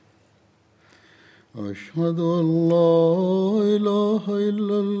أشهد أن لا إله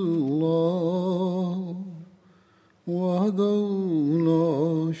إلا الله وحده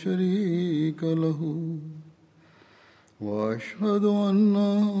لا شريك له وأشهد أن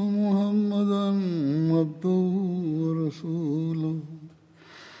محمدا عبده ورسوله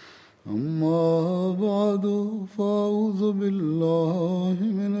أما بعد فأعوذ بالله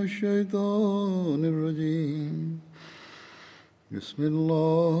من الشيطان الرجيم بسم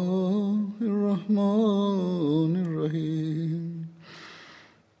الله الرحمن الرحيم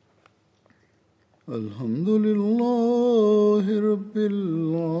الحمد لله رب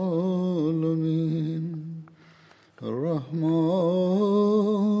العالمين الرحمن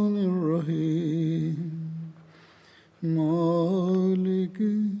الرحيم مالك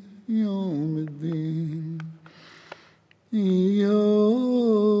يوم الدين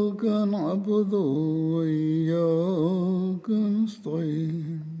إياك نعبد وإياك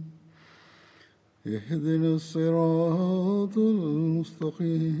نستعين اهدنا الصراط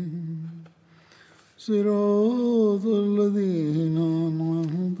المستقيم صراط الذين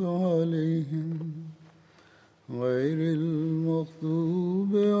أنعمت عليهم غير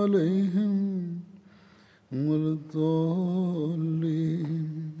المغضوب عليهم ولا الضالين.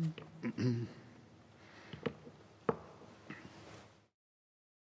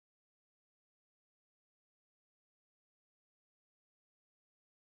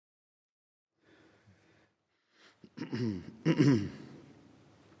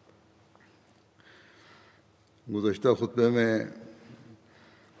 گزشتہ خطبے میں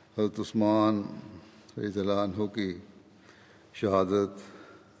حضرت عثمان رضی اللہ عنہ کی شہادت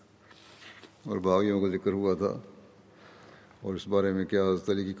اور باغیوں کا ذکر ہوا تھا اور اس بارے میں کیا حضرت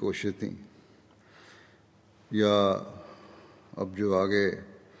علی کی کوششیں تھیں، یا اب جو آگے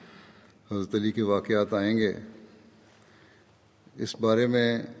حضرت علی کے واقعات آئیں گے اس بارے میں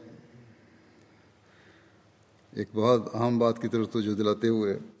ایک بہت اہم بات کی طرف توجہ دلاتے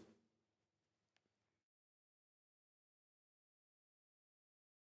ہوئے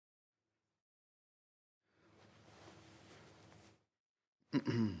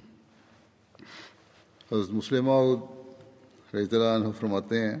حضرت مسلم موعود رضی اللہ عنہ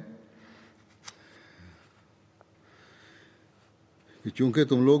فرماتے ہیں کہ چونکہ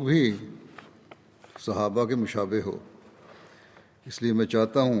تم لوگ بھی صحابہ کے مشابہ ہو، اس لیے میں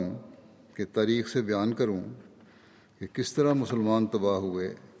چاہتا ہوں کہ تاریخ سے بیان کروں کہ کس طرح مسلمان تباہ ہوئے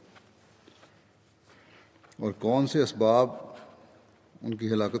اور کون سے اسباب ان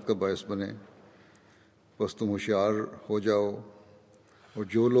کی ہلاکت کا باعث بنے. بس تم ہوشیار ہو جاؤ اور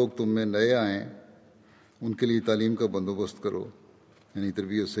جو لوگ تم میں نئے آئیں ان کے لیے تعلیم کا بندوبست کرو، یعنی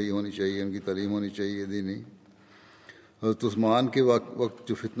تربیت صحیح ہونی چاہیے، ان کی تعلیم ہونی چاہیے دینی. حضرت عثمان کے وقت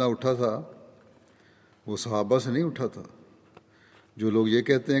جو فتنہ اٹھا تھا وہ صحابہ سے نہیں اٹھا تھا. جو لوگ یہ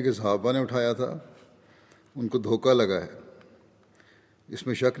کہتے ہیں کہ صحابہ نے اٹھایا تھا ان کو دھوکہ لگا ہے. اس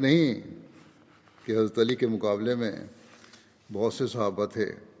میں شک نہیں کہ حضرت علی کے مقابلے میں بہت سے صحابہ تھے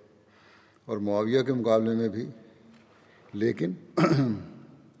اور معاویہ کے مقابلے میں بھی، لیکن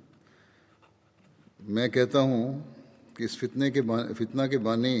میں کہتا ہوں کہ اس فتنہ کے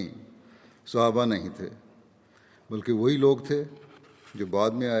بانی صحابہ نہیں تھے، بلکہ وہی لوگ تھے جو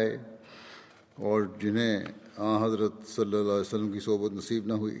بعد میں آئے اور جنہیں حضرت صلی اللہ علیہ وسلم کی صحبت نصیب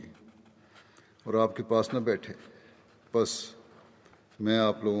نہ ہوئی اور آپ کے پاس نہ بیٹھے. بس میں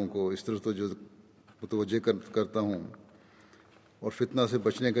آپ لوگوں کو اس طرح متوجہ کرتا ہوں اور فتنہ سے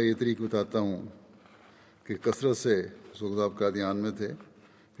بچنے کا یہ طریق بتاتا ہوں کہ کثرت سے آپ قادیان میں تھے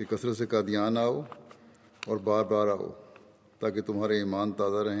کہ کثرت سے قادیان آؤ اور بار بار آؤ تاکہ تمہارے ایمان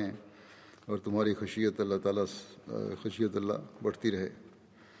تازہ رہیں اور تمہاری خشیت اللہ بڑھتی رہے،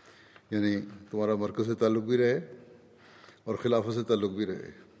 یعنی تمہارا مرکز سے تعلق بھی رہے اور خلافت سے تعلق بھی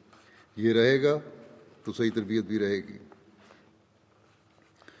رہے. یہ رہے گا تو صحیح تربیت بھی رہے گی.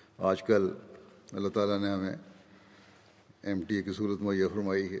 آج کل اللہ تعالیٰ نے ہمیں MTA کی صورت مہیا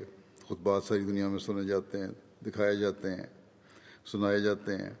فرمائی ہے. خطبات ساری دنیا میں سنے جاتے ہیں، دکھائے جاتے ہیں، سنائے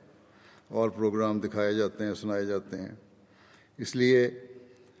جاتے ہیں، اور پروگرام دکھائے جاتے ہیں، سنائے جاتے ہیں. اس لیے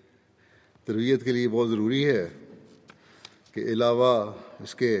تربیت کے لیے بہت ضروری ہے کہ علاوہ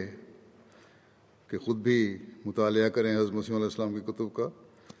اس کے کہ خود بھی مطالعہ کریں حضرت مسیح علیہ السلام کی کتب کا،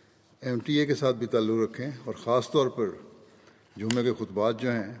 MTA کے ساتھ بھی تعلق رکھیں اور خاص طور پر جمعے کے خطبات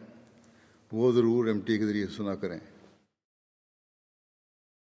جو ہیں وہ ضرور MTA کے ذریعے سنا کریں،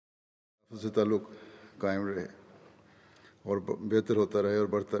 اس سے تعلق قائم رہے اور بہتر ہوتا رہے اور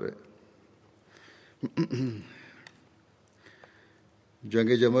بڑھتا رہے. جنگ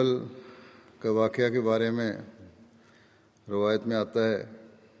جمل کا واقعہ کے بارے میں روایت میں آتا ہے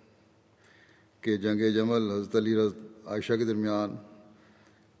کہ جنگ جمل حضرت علی عائشہ کے درمیان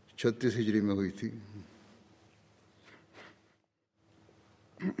 36 ہجری میں ہوئی تھی۔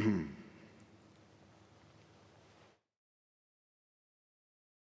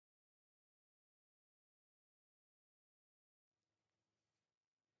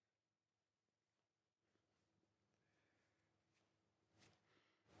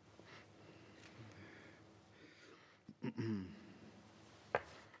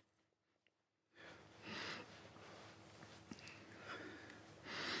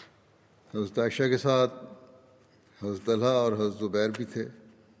 حضرت عائشہ کے ساتھ حضرت طلحہ اور حضرت زبیر بھی تھے۔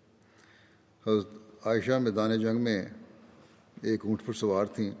 حضرت عائشہ میدان جنگ میں ایک اونٹ پر سوار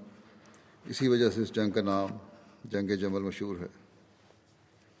تھیں، اسی وجہ سے اس جنگ کا نام جنگ جمل مشہور ہے۔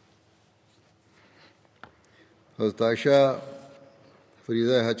 حضرت عائشہ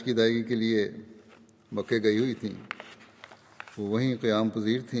فریضہ حج کی ادائیگی کے لیے مکے گئی ہوئی تھیں۔ وہ وہیں قیام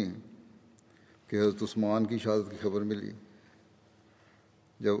پذیر تھیں کہ حضرت عثمان کی شہادت کی خبر ملی۔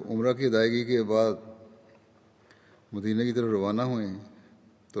 جب عمرہ کی ادائیگی کے بعد مدینہ کی طرف روانہ ہوئیں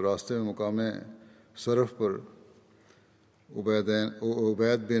تو راستے میں مقام صرف پر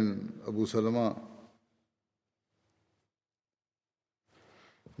عبید بن ابو سلمہ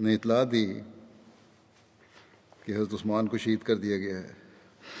نے اطلاع دی کہ حضرت عثمان کو شہید کر دیا گیا ہے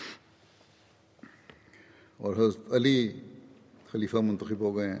اور حضرت علی خلیفہ منتخب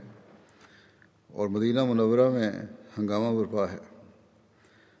ہو گئے ہیں اور مدینہ منورہ میں ہنگامہ برپا ہے۔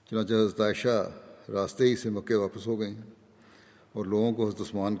 چنانچہ حضرت عائشہ راستے ہی سے مکے واپس ہو گئیں اور لوگوں کو حضرت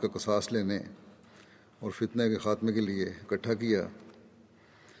عثمان کا قصاص لینے اور فتنہ کے خاتمے کے لیے اکٹھا کیا۔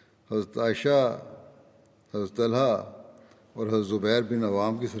 حضرت عائشہ، حضرت طلحہ اور حضرت زبیر بن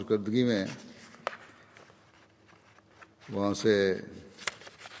عوام کی سرکردگی میں وہاں سے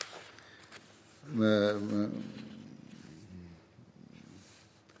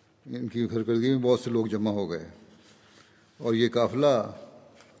ان کی سرکردگی میں بہت سے لوگ جمع ہو گئے اور یہ قافلہ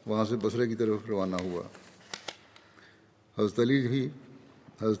وہاں سے بصرے کی طرف روانہ ہوا۔ حضرت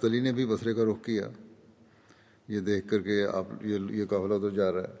علی نے بھی بصرے کا رخ کیا، یہ دیکھ کر کہ یہ قافلہ ادھر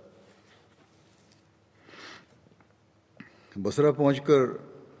جا رہا ہے۔ بصرہ پہنچ کر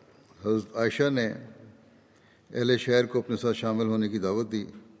حضرت عائشہ نے اہل شہر کو اپنے ساتھ شامل ہونے کی دعوت دی۔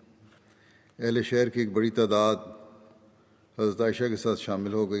 اہل شہر کی ایک بڑی تعداد حضرت عائشہ کے ساتھ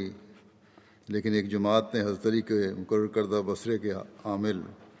شامل ہو گئی، لیکن ایک جماعت نے حضرت علی کے مقرر کردہ بصرے کے عامل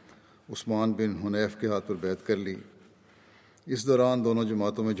عثمان بن حنیف کے ہاتھ پر بیعت کر لی۔ اس دوران دونوں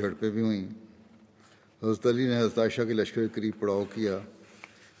جماعتوں میں جھڑپیں بھی ہوئیں۔ حضرت علی نے حضرت عائشہ کے لشکر کے قریب پڑاؤ کیا،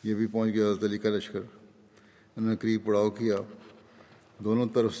 یہ بھی پہنچ گیا حضرت علی کا لشکر، انہوں نے قریب پڑاؤ کیا۔ دونوں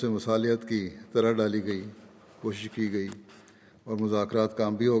طرف سے مصالحت کی طرح ڈالی گئی، کوشش کی گئی اور مذاکرات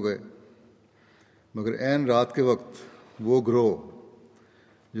کام بھی ہو گئے، مگر عین رات کے وقت وہ گروہ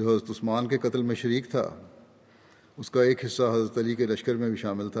جو حضرت عثمان کے قتل میں شریک تھا، اس کا ایک حصہ حضرت علی کے لشکر میں بھی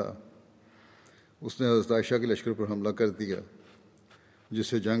شامل تھا۔ اس نے حضرت عائشہ کے لشکر پر حملہ کر دیا، جس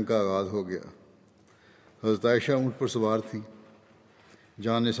سے جنگ کا آغاز ہو گیا۔ حضرت عائشہ اونٹ پر سوار تھیں،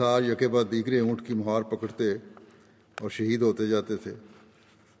 جان نثار یکے بعد دیگرے اونٹ کی مہار پکڑتے اور شہید ہوتے جاتے تھے۔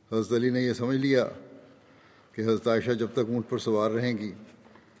 حضرت علی نے یہ سمجھ لیا کہ حضرت عائشہ جب تک اونٹ پر سوار رہیں گی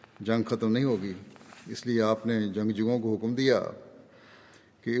جنگ ختم نہیں ہوگی، اس لیے آپ نے جنگجوؤں کو حکم دیا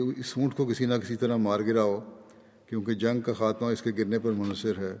کہ اس اونٹ کو کسی نہ کسی طرح مار گراؤ، کیونکہ جنگ کا خاتمہ اس کے گرنے پر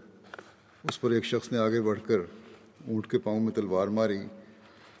منحصر ہے۔ اس پر ایک شخص نے آگے بڑھ کر اونٹ کے پاؤں میں تلوار ماری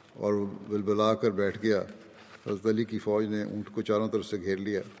اور بلبلا کر بیٹھ گیا۔ حضرت علی کی فوج نے اونٹ کو چاروں طرف سے گھیر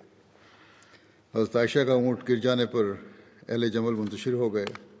لیا۔ حضرت عائشہ کا اونٹ گر جانے پر اہل جمل منتشر ہو گئے۔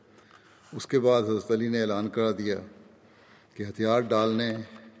 اس کے بعد حضرت علی نے اعلان کرا دیا کہ ہتھیار ڈالنے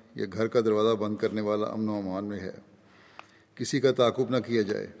یا گھر کا دروازہ بند کرنے والا امن و امان میں ہے، کسی کا تعاقب نہ کیا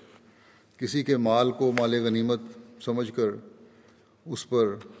جائے، کسی کے مال کو مال غنیمت سمجھ کر اس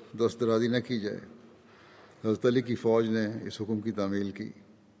پر دست درازی نہ کی جائے۔ حضرت علی کی فوج نے اس حکم کی تعمیل کی۔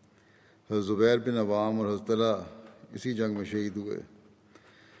 حضرت زبیر بن عوام اور حضرت طلحہ اسی جنگ میں شہید ہوئے۔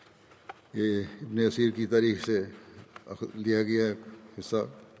 یہ ابن اسیر کی تاریخ سے لیا گیا حصہ،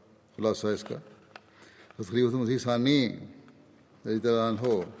 خلاصہ اس کا۔ حضرت خلیفۃ مسیح ثانی رضی اللہ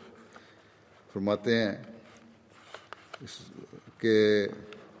عنہ فرماتے ہیں کہ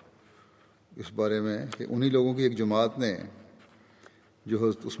اس بارے میں کہ انہی لوگوں کی ایک جماعت نے جو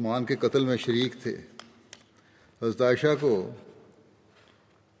حضرت عثمان کے قتل میں شریک تھے، حضرت عائشہ کو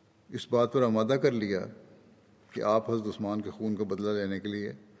اس بات پر آمادہ کر لیا کہ آپ حضرت عثمان کے خون کا بدلہ لینے کے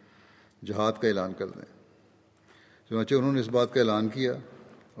لیے جہاد کا اعلان کر دیں۔ چنانچہ انہوں نے اس بات کا اعلان کیا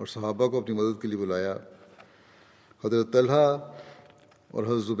اور صحابہ کو اپنی مدد کے لیے بلایا۔ حضرت طلحہ اور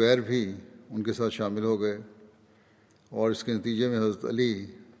حضرت زبیر بھی ان کے ساتھ شامل ہو گئے اور اس کے نتیجے میں حضرت علی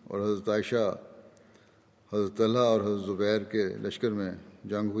اور حضرت عائشہ حضرت طلحہ اور حضرت زبیر کے لشکر میں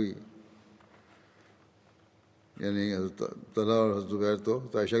جنگ ہوئی، یعنی حضرت طلحہ اور حضرت زبیر تو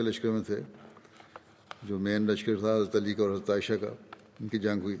حضرت عائشہ کے لشکر میں تھے، جو مین لشکر تھا حضرت علی کا اور حضرت عائشہ کا، ان کی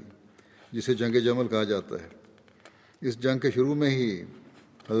جنگ ہوئی جسے جنگ جمل کہا جاتا ہے۔ اس جنگ کے شروع میں ہی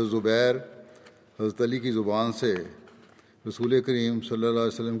حضرت زبیر حضرت علی کی زبان سے رسول کریم صلی اللہ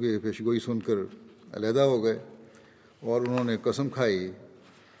علیہ وسلم کی پیشگوئی سن کر علیحدہ ہو گئے، اور انہوں نے قسم کھائی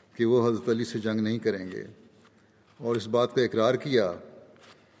کہ وہ حضرت علی سے جنگ نہیں کریں گے، اور اس بات کا اقرار کیا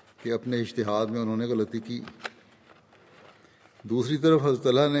کہ اپنے اجتہاد میں انہوں نے غلطی کی۔ دوسری طرف حضرت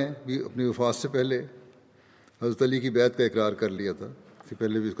طلحہ نے بھی اپنی وفات سے پہلے حضرت علی کی بیعت کا اقرار کر لیا تھا، اس سے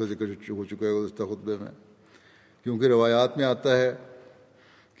پہلے بھی اس کا ذکر ہو چکا ہے گزشتہ خطبے میں، کیونکہ روایات میں آتا ہے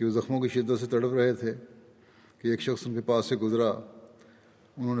کہ وہ زخموں کی شدت سے تڑپ رہے تھے کہ ایک شخص ان کے پاس سے گزرا۔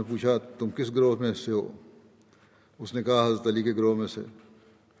 انہوں نے پوچھا تم کس گروہ میں سے ہو؟ اس نے کہا حضرت علی کے گروہ میں سے۔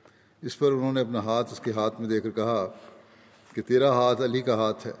 اس پر انہوں نے اپنا ہاتھ اس کے ہاتھ میں دے کر کہا کہ تیرا ہاتھ علی کا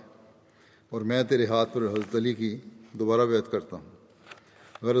ہاتھ ہے، اور میں تیرے ہاتھ پر حضرت علی کی دوبارہ بیعت کرتا ہوں۔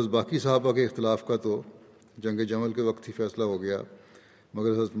 غرض باقی صحابہ کے اختلاف کا تو جنگ جمل کے وقت ہی فیصلہ ہو گیا،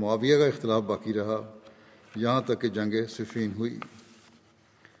 مگر حضرت معاویہ کا اختلاف باقی رہا یہاں تک کہ جنگ صفین ہوئی۔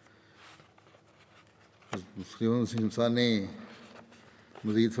 انسانی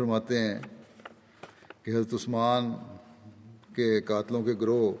مزید فرماتے ہیں کہ حضرت عثمان کے قاتلوں کے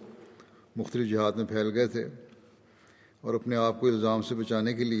گروہ مختلف جہات میں پھیل گئے تھے اور اپنے آپ کو الزام سے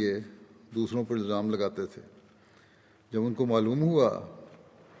بچانے کے لیے دوسروں پر الزام لگاتے تھے۔ جب ان کو معلوم ہوا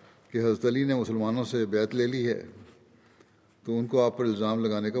کہ حضرت علی نے مسلمانوں سے بیعت لے لی ہے تو ان کو آپ پر الزام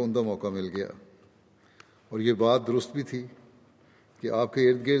لگانے کا عمدہ موقع مل گیا، اور یہ بات درست بھی تھی کہ آپ کے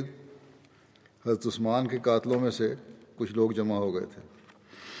ارد گرد حضرت عثمان کے قاتلوں میں سے کچھ لوگ جمع ہو گئے تھے،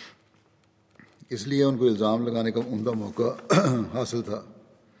 اس لیے ان کو الزام لگانے کا عمدہ موقع حاصل تھا۔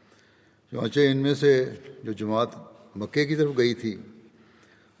 چنانچہ ان میں سے جو جماعت مکے کی طرف گئی تھی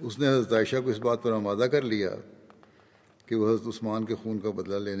اس نے حضرت عائشہ کو اس بات پر آمادہ کر لیا کہ وہ حضرت عثمان کے خون کا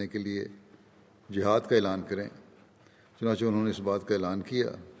بدلہ لینے کے لیے جہاد کا اعلان کریں۔ چنانچہ انہوں نے اس بات کا اعلان کیا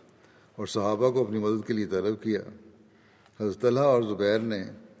اور صحابہ کو اپنی مدد کے لیے طلب کیا۔ حضرت طلحہ اور زبیر نے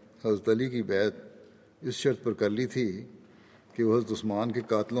حضرت علی کی بیعت اس شرط پر کر لی تھی کہ وہ حضرت عثمان کے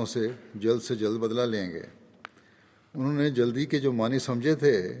قاتلوں سے جلد بدلہ لیں گے۔ انہوں نے جلدی کے جو معنی سمجھے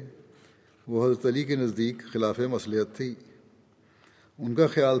تھے وہ حضرت علی کے نزدیک خلاف مصلحت تھی۔ ان کا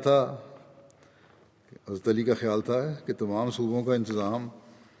خیال تھا، حضرت علی کا خیال تھا کہ تمام صوبوں کا انتظام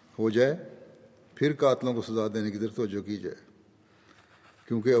ہو جائے پھر قاتلوں کو سزا دینے کی طرف توجہ کی جائے،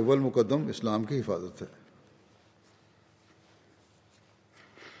 کیونکہ اول مقدم اسلام کی حفاظت ہے۔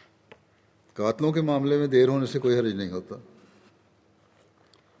 قاتلوں کے معاملے میں دیر ہونے سے کوئی حرج نہیں ہوتا۔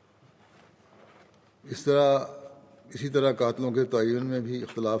 اسی طرح قاتلوں کے تعین میں بھی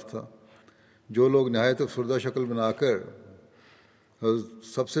اختلاف تھا۔ جو لوگ نہایت افسردہ شکل بنا کر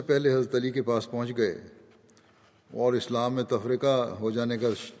سب سے پہلے حضرت علی کے پاس پہنچ گئے اور اسلام میں تفرقہ ہو جانے کا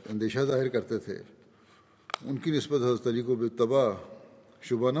اندیشہ ظاہر کرتے تھے، ان کی نسبت حضرت علی کو بالطبع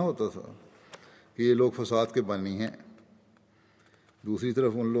شبہ نہ ہوتا تھا کہ یہ لوگ فساد کے بانی ہیں۔ دوسری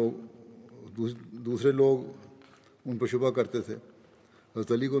طرف دوسرے لوگ ان پر شبہ کرتے تھے۔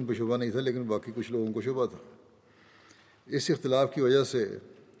 حضرت علی کو ان پر شبہ نہیں تھا، لیکن باقی کچھ لوگوں کو شبہ تھا۔ اس اختلاف کی وجہ سے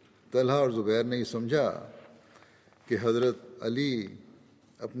طلحہ اور زبیر نے یہ سمجھا کہ حضرت علی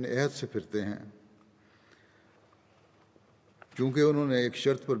اپنے عہد سے پھرتے ہیں، چونکہ انہوں نے ایک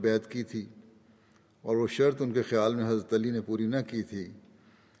شرط پر بیعت کی تھی اور وہ شرط ان کے خیال میں حضرت علی نے پوری نہ کی تھی،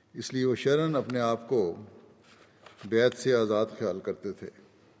 اس لیے وہ شرعاً اپنے آپ کو بیعت سے آزاد خیال کرتے تھے۔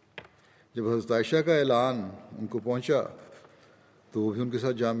 جب حضرت عائشہ کا اعلان ان کو پہنچا تو وہ بھی ان کے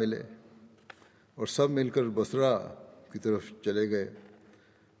ساتھ جا ملے اور سب مل کر بصرہ کی طرف چلے گئے۔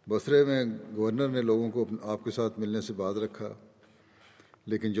 بصرے میں گورنر نے لوگوں کو آپ کے ساتھ ملنے سے باز رکھا،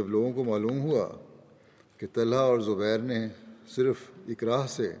 لیکن جب لوگوں کو معلوم ہوا کہ طلحہ اور زبیر نے صرف اکراہ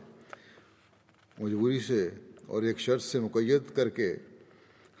سے، مجبوری سے اور ایک شرط سے مقید کر کے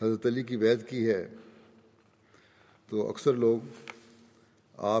حضرت علی کی بیعت کی ہے، تو اکثر لوگ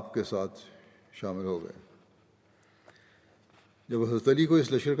آپ کے ساتھ شامل ہو گئے۔ جب حضرت علی کو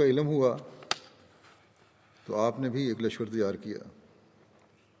اس لشکر کا علم ہوا تو آپ نے بھی ایک لشکر تیار کیا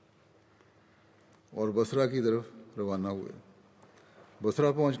اور بصرہ کی طرف روانہ ہوئے۔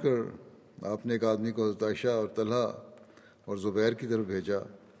 بصرہ پہنچ کر آپ نے ایک آدمی کو حضرت عائشہ اور طلحہ اور زبیر کی طرف بھیجا۔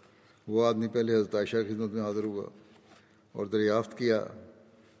 وہ آدمی پہلے حضرت عائشہ کی خدمت میں حاضر ہوا اور دریافت کیا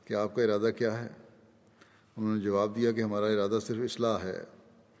کہ آپ کا ارادہ کیا ہے۔ انہوں نے جواب دیا کہ ہمارا ارادہ صرف اصلاح ہے۔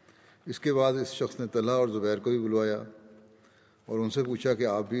 اس کے بعد اس شخص نے طلحہ اور زبیر کو بھی بلوایا اور ان سے پوچھا کہ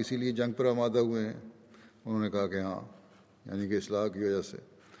آپ بھی اسی لیے جنگ پر آمادہ ہوئے ہیں؟ انہوں نے کہا کہ ہاں، یعنی کہ اصلاح کی وجہ سے۔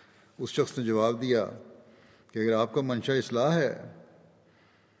 اس شخص نے جواب دیا کہ اگر آپ کا منشا اصلاح ہے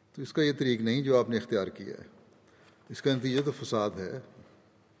تو اس کا یہ طریق نہیں جو آپ نے اختیار کیا ہے، اس کا نتیجہ تو فساد ہے۔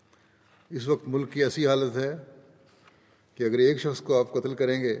 اس وقت ملک کی ایسی حالت ہے کہ اگر ایک شخص کو آپ قتل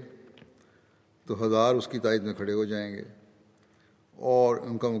کریں گے تو 1000 اس کی تائید میں کھڑے ہو جائیں گے اور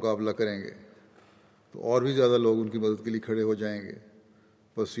ان کا مقابلہ کریں گے، تو اور بھی زیادہ لوگ ان کی مدد کے لیے کھڑے ہو جائیں گے۔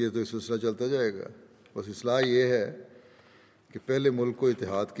 بس یہ تو سلسلہ چلتا جائے گا۔ بس اصلاح یہ ہے کہ پہلے ملک کو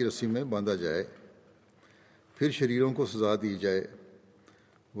اتحاد کی رسی میں باندھا جائے، پھر شریروں کو سزا دی جائے،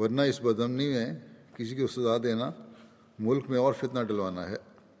 ورنہ اس بدامنی میں کسی کو سزا دینا ملک میں اور فتنہ ڈلوانا ہے۔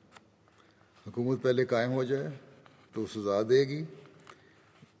 حکومت پہلے قائم ہو جائے تو سزا دے گی،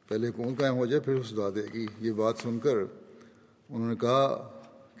 پہلے حکومت قائم ہو جائے پھر وہ سزا دے گی۔ یہ بات سن کر انہوں نے کہا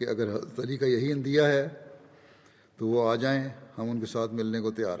کہ اگر حضرت علی کا یہی اندیہ ہے تو وہ آ جائیں، ہم ان کے ساتھ ملنے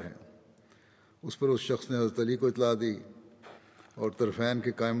کو تیار ہیں۔ اس پر اس شخص نے حضرت علی کو اطلاع دی اور طرفین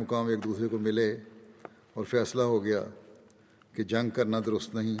کے قائم مقام ایک دوسرے کو ملے اور فیصلہ ہو گیا کہ جنگ کرنا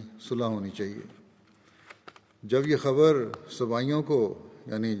درست نہیں، صلح ہونی چاہیے۔ جب یہ خبر سبائیوں کو،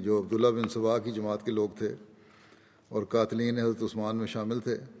 یعنی جو عبداللہ بن سبا کی جماعت کے لوگ تھے اور قاتلین حضرت عثمان میں شامل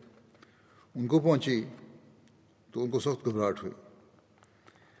تھے، ان کو پہنچی تو ان کو سخت گھبراہٹ ہوئی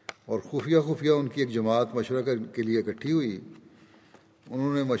اور خفیہ ان کی ایک جماعت مشورہ کے لیے اکٹھی ہوئی۔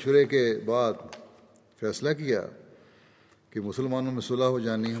 انہوں نے مشورے کے بعد فیصلہ کیا کہ مسلمانوں میں صلح ہو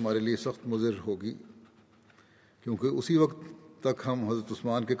جانی ہمارے لیے سخت مضر ہوگی، کیونکہ اسی وقت تک ہم حضرت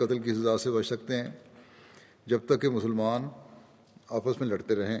عثمان کے قتل کی سزا سے بچ سکتے ہیں جب تک کہ مسلمان آپس میں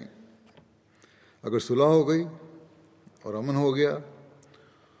لڑتے رہیں۔ اگر صلح ہو گئی اور امن ہو گیا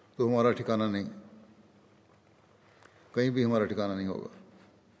تو ہمارا ٹھکانہ نہیں، کہیں بھی ہمارا ٹھکانہ نہیں ہوگا،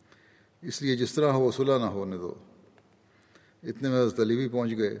 اس لیے جس طرح ہو صلح نہ ہونے دو۔ اتنے میں حضرت علی بھی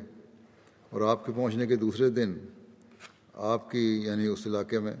پہنچ گئے اور آپ کے پہنچنے کے دوسرے دن آپ کی، یعنی اس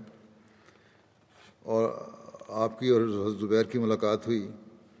علاقے میں، اور آپ کی اور حضرت زبیر کی ملاقات ہوئی۔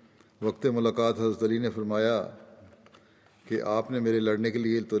 وقت ملاقات حضرت علی نے فرمایا کہ آپ نے میرے لڑنے کے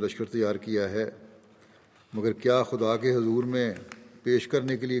لیے تو لشکر تیار کیا ہے، مگر کیا خدا کے حضور میں پیش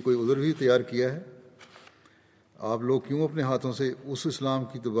کرنے کے لیے کوئی عذر بھی تیار کیا ہے؟ آپ لوگ کیوں اپنے ہاتھوں سے اس اسلام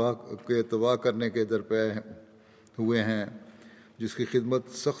کی تباہ کرنے کے درپے ہوئے ہیں جس کی خدمت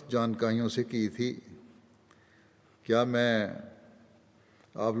سخت جانکاہیوں سے کی تھی؟ کیا میں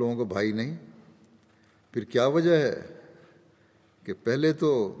آپ لوگوں کا بھائی نہیں؟ پھر کیا وجہ ہے کہ پہلے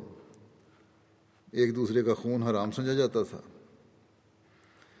تو ایک دوسرے کا خون حرام سمجھا جاتا تھا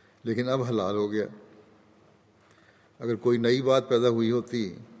لیکن اب حلال ہو گیا؟ اگر کوئی نئی بات پیدا ہوئی ہوتی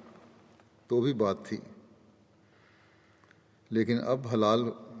تو بھی بات تھی، لیکن اب حلال،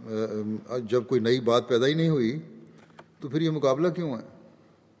 جب کوئی نئی بات پیدا ہی نہیں ہوئی تو پھر یہ مقابلہ کیوں ہے؟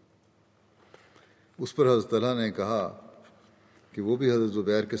 اس پر حضرت اللہ نے کہا کہ وہ بھی حضرت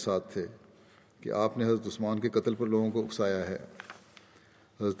زبیر کے ساتھ تھے کہ آپ نے حضرت عثمان کے قتل پر لوگوں کو اکسایا ہے۔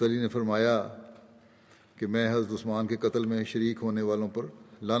 حضرت علی نے فرمایا کہ میں حضرت عثمان کے قتل میں شریک ہونے والوں پر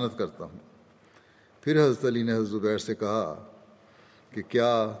لعنت کرتا ہوں۔ پھر حضرت علی نے حضرت زبیر سے کہا کہ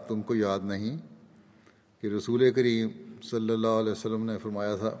کیا تم کو یاد نہیں کہ رسول کریم صلی اللہ علیہ وسلم نے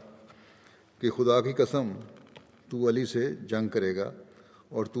فرمایا تھا کہ خدا کی قسم تو علی سے جنگ کرے گا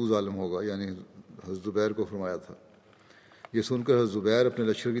اور تو ظالم ہوگا، یعنی حضرت زبیر کو فرمایا تھا۔ یہ سن کر حضرت زبیر اپنے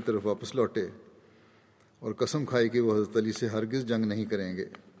لشکر کی طرف واپس لوٹے اور قسم کھائی کہ وہ حضرت علی سے ہرگز جنگ نہیں کریں گے،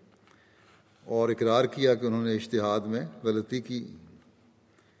 اور اقرار کیا کہ انہوں نے اجتہاد میں غلطی کی۔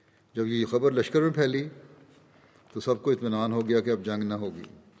 جب یہ خبر لشکر میں پھیلی تو سب کو اطمینان ہو گیا کہ اب جنگ نہ ہوگی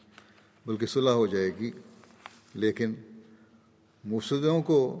بلکہ صلح ہو جائے گی، لیکن مفسدوں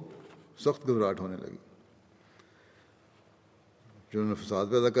کو سخت گھبراہٹ ہونے لگی۔ جنہوں نے فساد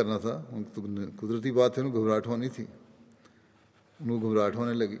پیدا کرنا تھا ان کو قدرتی بات ہے، ان کو گھبراہٹ ہونی تھی، ان کو گھبراہٹ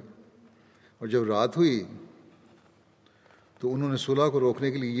ہونے لگی۔ اور جب رات ہوئی تو انہوں نے صلح کو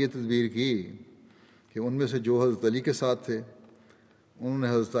روکنے کے لیے یہ تدبیر کی کہ ان میں سے جو حضرت علی کے ساتھ تھے انہوں نے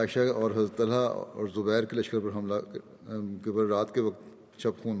حضرت عائشہ اور حضرت طلحہ اور زبیر کے لشکر پر حملہ کے پر رات کے وقت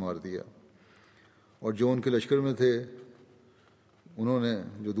چھپ خون مار دیا، اور جو ان کے لشکر میں تھے انہوں نے،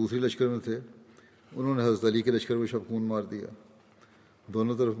 جو دوسری لشکر میں تھے انہوں نے حضرت علی کے لشکر میں چھپ خون مار دیا۔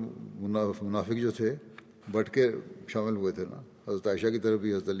 دونوں طرف منافق جو تھے بٹ کے شامل ہوئے تھے نا، حضرت عائشہ کی طرف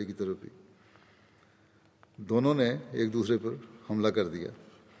بھی حضرت علی کی طرف بھی، دونوں نے ایک دوسرے پر حملہ کر دیا،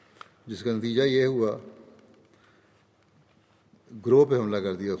 جس کا نتیجہ یہ ہوا، گروہ پہ حملہ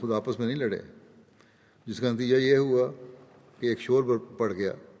کر دیا، خود آپس میں نہیں لڑے، جس کا نتیجہ یہ ہوا کہ ایک شور پڑ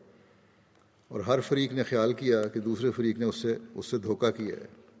گیا اور ہر فریق نے خیال کیا کہ دوسرے فریق نے اس سے دھوکہ کیا ہے،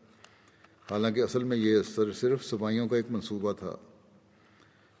 حالانکہ اصل میں یہ صرف سپاہیوں کا ایک منصوبہ تھا۔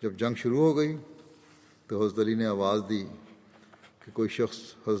 جب جنگ شروع ہو گئی تو حضرت علی نے آواز دی کہ کوئی شخص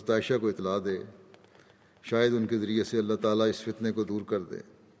حضرت عائشہ کو اطلاع دے، شاید ان کے ذریعے سے اللہ تعالیٰ اس فتنے کو دور کر دے۔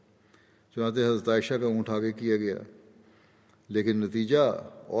 چنانچہ حضرت عائشہ کا اونٹ آگے کیا گیا، لیکن نتیجہ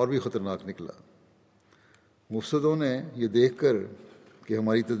اور بھی خطرناک نکلا۔ مفسدوں نے یہ دیکھ کر کہ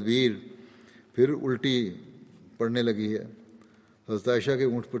ہماری تدبیر پھر الٹی پڑنے لگی ہے، حضرت عائشہ کے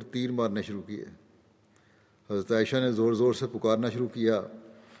اونٹ پر تیر مارنے شروع کیے۔ حضرت عائشہ نے زور زور سے پکارنا شروع کیا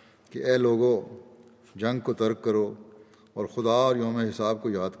کہ اے لوگو، جنگ کو ترک کرو اور خدا اور یوم حساب کو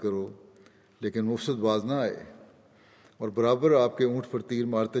یاد کرو، لیکن مفسد باز نہ آئے اور برابر آپ کے اونٹ پر تیر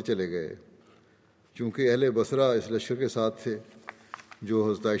مارتے چلے گئے۔ چونکہ اہل بصرہ اس لشکر کے ساتھ تھے جو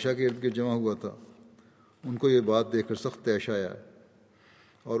حضرت عائشہ کے ارد گرد جمع ہوا تھا، ان کو یہ بات دیکھ کر سخت طیش آیا،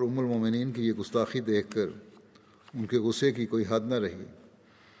 اور ام المومنین کی یہ گستاخی دیکھ کر ان کے غصے کی کوئی حد نہ رہی،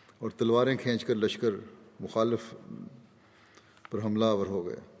 اور تلواریں کھینچ کر لشکر مخالف پر حملہ آور ہو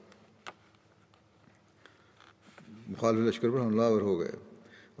گئے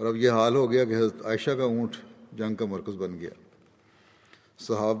اور اب یہ حال ہو گیا کہ حضرت عائشہ کا اونٹ جنگ کا مرکز بن گیا۔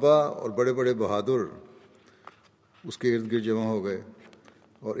 صحابہ اور بڑے بڑے بہادر اس کے ارد گرد جمع ہو گئے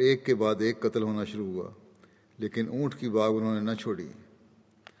اور ایک کے بعد ایک قتل ہونا شروع ہوا، لیکن اونٹ کی باغ انہوں نے نہ چھوڑی۔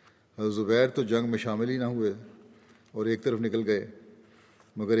 حضرت زبیر تو جنگ میں شامل ہی نہ ہوئے اور ایک طرف نکل گئے،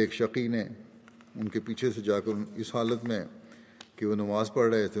 مگر ایک شقی نے ان کے پیچھے سے جا کر اس حالت میں کہ وہ نماز پڑھ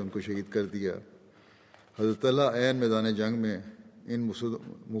رہے تھے ان کو شہید کر دیا۔ حضرت طلحہ عین میدان جنگ میں ان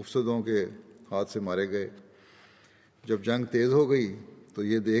مفسدوں کے ہاتھ سے مارے گئے۔ جب جنگ تیز ہو گئی تو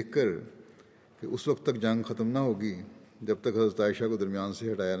یہ دیکھ کر کہ اس وقت تک جنگ ختم نہ ہوگی جب تک حضرت عائشہ کو درمیان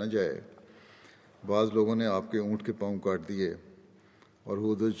سے ہٹایا نہ جائے، بعض لوگوں نے آپ کے اونٹ کے پاؤں کاٹ دیے اور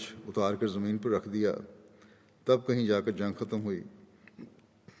ہودج اتار کر زمین پر رکھ دیا، تب کہیں جا کر جنگ ختم ہوئی۔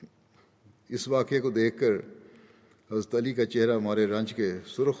 اس واقعے کو دیکھ کر حضرت علی کا چہرہ ہمارے رنج کے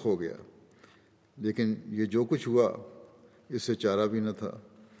سرخ ہو گیا، لیکن یہ جو کچھ ہوا اس سے چارہ بھی نہ تھا۔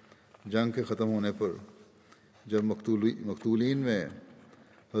 جنگ کے ختم ہونے پر جب مقتولین میں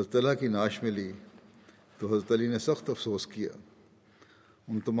حضرت طلحہ کی نعش ملی تو حضرت علی نے سخت افسوس کیا۔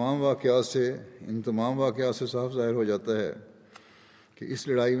 ان تمام واقعات سے صاف ظاہر ہو جاتا ہے کہ اس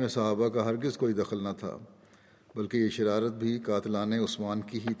لڑائی میں صحابہ کا ہرگز کوئی دخل نہ تھا، بلکہ یہ شرارت بھی قاتلان عثمان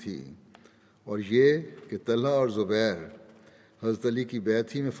کی ہی تھی، اور یہ کہ طلحہ اور زبیر حضرت علی کی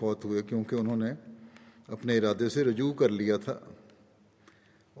بیعت ہی میں فوت ہوئے کیونکہ انہوں نے اپنے ارادے سے رجوع کر لیا تھا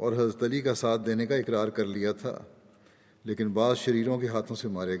اور حضرت علی کا ساتھ دینے کا اقرار کر لیا تھا، لیکن بعض شریروں کے ہاتھوں سے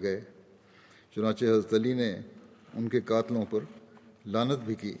مارے گئے۔ چنانچہ حضرت علی نے ان کے قاتلوں پر لعنت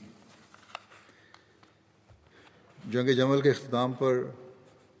بھی کی۔ جنگ جمل کے اختتام پر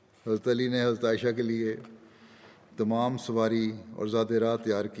حضرت علی نے حضرت عائشہ کے لیے تمام سواری اور زاد راہ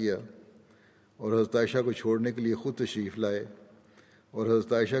تیار کیا اور حضرت عائشہ کو چھوڑنے کے لیے خود تشریف لائے، اور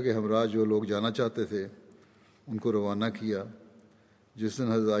حضرت عائشہ کے ہمراہ جو لوگ جانا چاہتے تھے ان کو روانہ کیا۔ جس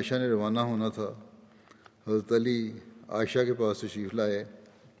دن حضرت عائشہ نے روانہ ہونا تھا، حضرت عائشہ کے پاس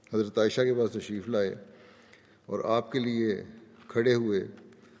تشریف لائے اور آپ کے لیے کھڑے ہوئے،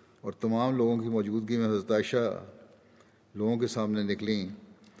 اور تمام لوگوں کی موجودگی میں حضرت عائشہ لوگوں کے سامنے نکلیں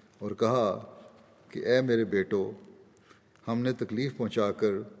اور کہا کہ اے میرے بیٹو، ہم نے تکلیف پہنچا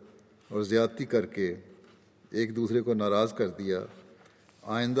کر اور زیادتی کر کے ایک دوسرے کو ناراض کر دیا،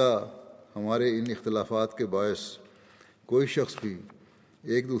 آئندہ ہمارے ان اختلافات کے باعث کوئی شخص بھی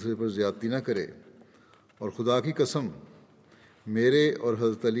ایک دوسرے پر زیادتی نہ کرے، اور خدا کی قسم میرے اور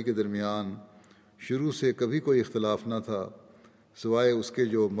حضرت علی کے درمیان شروع سے کبھی کوئی اختلاف نہ تھا سوائے اس کے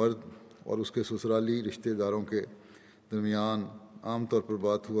جو مرد اور اس کے سسرالی رشتہ داروں کے درمیان عام طور پر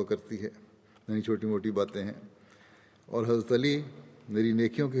بات ہوا کرتی ہے، یعنی چھوٹی موٹی باتیں ہیں، اور حضرت علی میری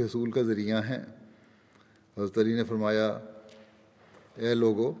نیکیوں کے حصول کا ذریعہ ہیں۔ حضرت علی نے فرمایا، اے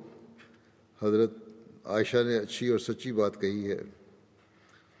لوگو، حضرت عائشہ نے اچھی اور سچی بات کہی ہے،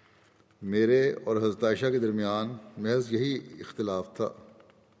 میرے اور حضرت عائشہ کے درمیان محض یہی اختلاف تھا۔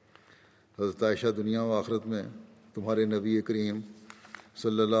 حضرت عائشہ دنیا و آخرت میں تمہارے نبی کریم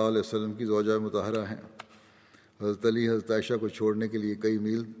صلی اللہ علیہ وسلم کی زوجہ مطہرہ ہیں۔ حضرت علی حضرت عائشہ کو چھوڑنے کے لیے کئی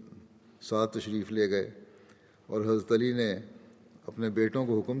میل ساتھ تشریف لے گئے، اور حضرت علی نے اپنے بیٹوں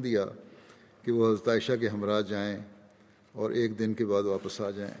کو حکم دیا کہ وہ حضرت عائشہ کے ہمراہ جائیں اور ایک دن کے بعد واپس آ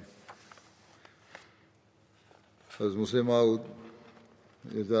جائیں۔ حضرت مسلم معود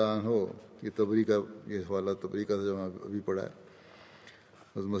یہ تبری کا یہ حوالہ تبری کا جو ابھی پڑھا ہے،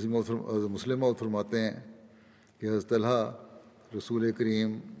 حضرت مسلم معود فرماتے ہیں کہ حضرت طلحہ رسول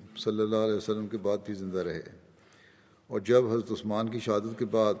کریم صلی اللہ علیہ وسلم کے بعد بھی زندہ رہے، اور جب حضرت عثمان کی شہادت کے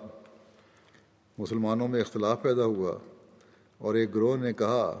بعد مسلمانوں میں اختلاف پیدا ہوا اور ایک گروہ نے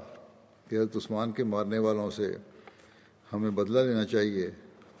کہا کہ حضرت عثمان کے مارنے والوں سے ہمیں بدلہ لینا چاہیے،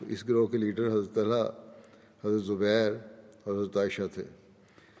 تو اس گروہ کے لیڈر حضرت طلحہ، حضرت زبیر اور حضرت عائشہ تھے۔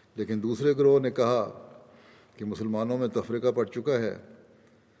 لیکن دوسرے گروہ نے کہا کہ مسلمانوں میں تفرقہ پڑ چکا ہے،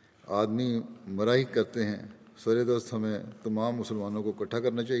 آدمی مرائی کرتے ہیں، سر دست ہمیں تمام مسلمانوں کو اکٹھا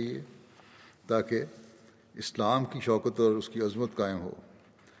کرنا چاہیے تاکہ اسلام کی شوکت اور اس کی عظمت قائم ہو۔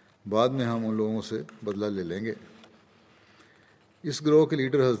 بعد میں ہم ان لوگوں سے بدلہ لے لیں گے۔ اس گروہ کے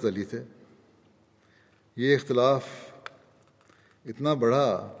لیڈر حضرت علی تھے۔ یہ اختلاف اتنا بڑھا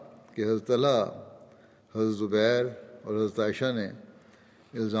کہ حضرت طلحہ، حضرت زبیر اور حضرت عائشہ نے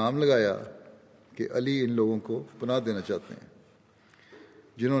الزام لگایا کہ علی ان لوگوں کو پناہ دینا چاہتے ہیں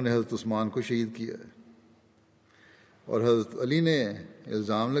جنہوں نے حضرت عثمان کو شہید کیا ہے، اور حضرت علی نے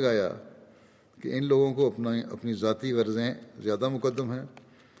الزام لگایا کہ ان لوگوں کو اپنی ذاتی غرضیں زیادہ مقدم ہیں،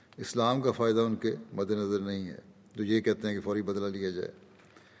 اسلام کا فائدہ ان کے مد نظر نہیں ہے، جو یہ کہتے ہیں کہ فوری بدلہ لیا جائے۔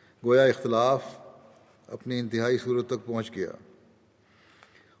 گویا اختلاف اپنی انتہائی صورت تک پہنچ گیا،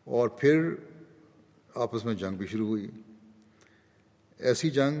 اور پھر آپس میں جنگ بھی شروع ہوئی۔ ایسی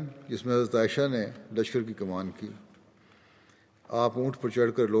جنگ جس میں حضرت عائشہ نے لشکر کی کمان کی، آپ اونٹ پر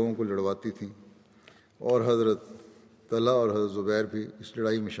چڑھ کر لوگوں کو لڑواتی تھیں، اور حضرت طلحہ اور حضرت زبیر بھی اس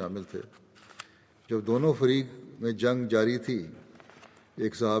لڑائی میں شامل تھے۔ جب دونوں فریق میں جنگ جاری تھی،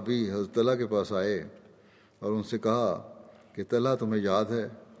 ایک صحابی حضرت طلحہ کے پاس آئے اور ان سے کہا کہ طلحہ، تمہیں یاد ہے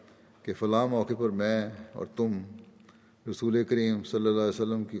کہ فلاں موقع پر میں اور تم رسول کریم صلی اللہ علیہ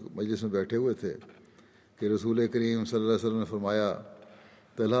وسلم کی مجلس میں بیٹھے ہوئے تھے کہ رسول کریم صلی اللہ علیہ وسلم نے فرمایا،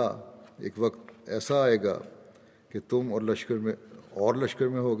 طلحہ، ایک وقت ایسا آئے گا کہ تم اور لشکر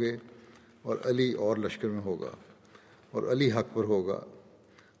میں ہوگے، اور علی اور لشکر میں ہوگا، اور علی حق پر ہوگا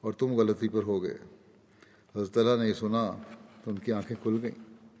اور تم غلطی پر ہوگے۔ حضرت طلحہ نے یہ سنا تو ان کی آنکھیں کھل گئیں۔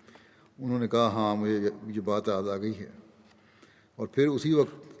 انہوں نے کہا، ہاں، مجھے یہ بات یاد آ گئی ہے، اور پھر اسی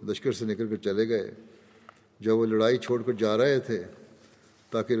وقت لشکر سے نکل کر چلے گئے۔ جب وہ لڑائی چھوڑ کر جا رہے تھے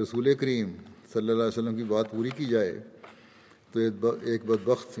تاکہ رسول کریم صلی اللہ علیہ وسلم کی بات پوری کی جائے، تو ایک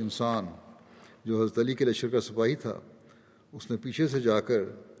بدبخت انسان جو حضرت علی کے لشکر کا سپاہی تھا، اس نے پیچھے سے جا کر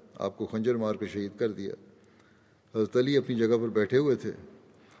آپ کو خنجر مار کر شہید کر دیا۔ حضرت علی اپنی جگہ پر بیٹھے ہوئے تھے۔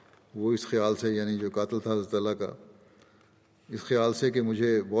 وہ اس خیال سے، یعنی جو قاتل تھا حضرت طلحہ کا، اس خیال سے کہ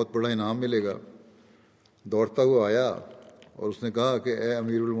مجھے بہت بڑا انعام ملے گا، دوڑتا ہوا آیا اور اس نے کہا کہ اے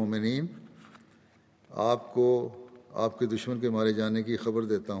امیر المومنین، آپ کو آپ کے دشمن کے مارے جانے کی خبر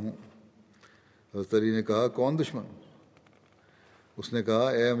دیتا ہوں۔ حضرت علی نے کہا، کون دشمن؟ اس نے کہا،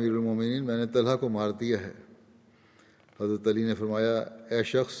 اے امیر المومنین، میں نے طلحہ کو مار دیا ہے۔ حضرت علی نے فرمایا، اے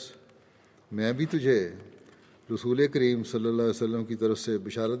شخص، میں بھی تجھے رسول کریم صلی اللہ علیہ وسلم کی طرف سے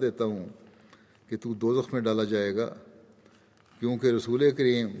بشارت دیتا ہوں کہ تو دوزخ میں ڈالا جائے گا، کیونکہ رسول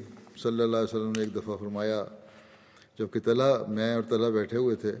کریم صلی اللہ علیہ وسلم نے ایک دفعہ فرمایا، جب کہ میں اور طلحہ بیٹھے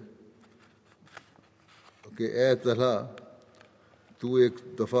ہوئے تھے، کہ اے طلحہ، تو ایک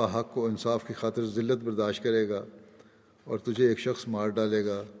دفعہ حق و انصاف کی خاطر ذلت برداشت کرے گا اور تجھے ایک شخص مار ڈالے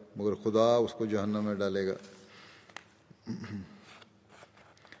گا، مگر خدا اس کو جہنم میں ڈالے گا۔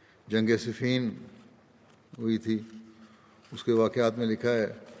 جنگ صفین ہوئی تھی، اس کے واقعات میں لکھا ہے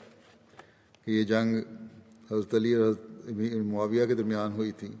کہ یہ جنگ حضرت علی اور حضرت معاویہ کے درمیان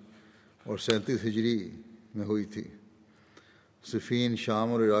ہوئی تھی اور 37 ہجری میں ہوئی تھی۔ صفین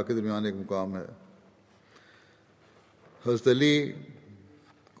شام اور عراق کے درمیان ایک مقام ہے۔ حضرت علی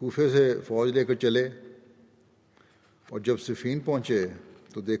کوفے سے فوج لے کر چلے، اور جب صفین پہنچے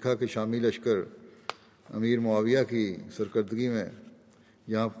تو دیکھا کہ شامی لشکر امیر معاویہ کی سرکردگی میں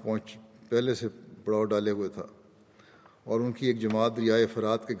یہاں پہلے سے پڑاؤ ڈالے ہوئے تھا، اور ان کی ایک جماعت دریائے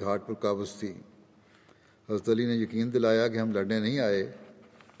فرات کے گھاٹ پر قابض تھی۔ حضرت علی نے یقین دلایا کہ ہم لڑنے نہیں آئے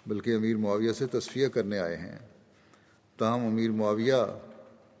بلکہ امیر معاویہ سے تصفیہ کرنے آئے ہیں۔ تاہم امیر معاویہ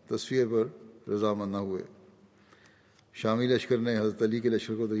تصفیہ پر رضامند نہ ہوئے۔ شامی لشکر نے حضرت علی کے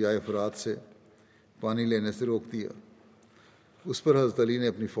لشکر کو دریائے فرات سے پانی لینے سے روک دیا۔ اس پر حضرت علی نے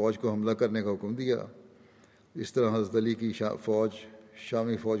اپنی فوج کو حملہ کرنے کا حکم دیا۔ اس طرح حضرت علی کی فوج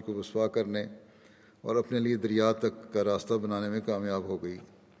شامی فوج کو رسوا کرنے اور اپنے لیے دریا تک کا راستہ بنانے میں کامیاب ہو گئی۔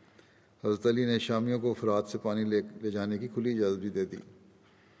 حضرت علی نے شامیوں کو فرات سے پانی لے جانے کی کھلی اجازت بھی دے دی۔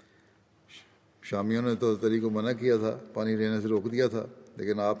 شامیوں نے تو حضرت علی کو منع کیا تھا، پانی لینے سے روک دیا تھا،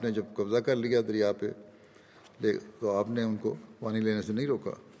 لیکن آپ نے جب قبضہ کر لیا دریا پہ تو آپ نے ان کو پانی لینے سے نہیں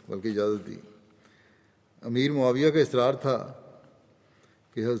روکا بلکہ اجازت دی۔ امیر معاویہ کا اصرار تھا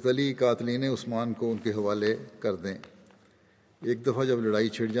کہ حضرت علی قاتلین عثمان کو ان کے حوالے کر دیں۔ ایک دفعہ جب لڑائی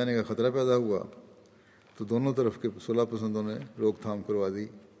چھڑ جانے کا خطرہ پیدا ہوا تو دونوں طرف کے صلح پسندوں نے روک تھام کروا دی۔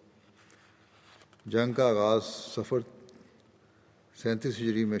 جنگ کا آغاز صفر 37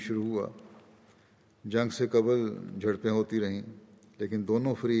 ہجری میں شروع ہوا۔ جنگ سے قبل جھڑپیں ہوتی رہیں، لیکن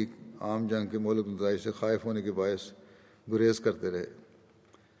دونوں فریق عام جنگ کے مہلک نتائج سے خائف ہونے کے باعث گریز کرتے رہے۔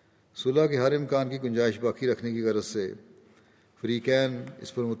 صلح کے ہر امکان کی گنجائش باقی رکھنے کی غرض سے فریقین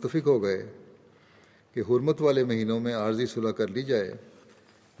اس پر متفق ہو گئے کہ حرمت والے مہینوں میں عارضی صلح کر لی جائے،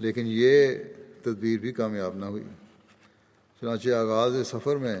 لیکن یہ تدبیر بھی کامیاب نہ ہوئی۔ چنانچہ آغاز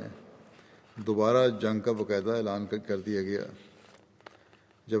سفر میں دوبارہ جنگ کا باقاعدہ اعلان کر دیا گیا۔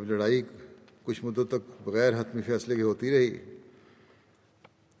 جب لڑائی کچھ مدت تک بغیر حتمی فیصلے کے ہوتی رہی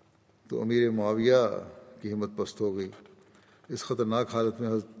تو امیر معاویہ کی ہمت پست ہو گئی۔ اس خطرناک حالت میں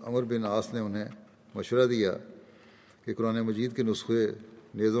حضرت عمر بن عاص نے انہیں مشورہ دیا کہ قرآن مجید کے نسخے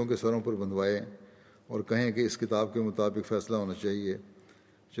نیزوں کے سروں پر بندھوائیں اور کہیں کہ اس کتاب کے مطابق فیصلہ ہونا چاہیے۔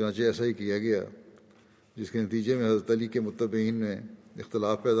 چنانچہ ایسا ہی کیا گیا، جس کے نتیجے میں حضرت علی کے متبعین میں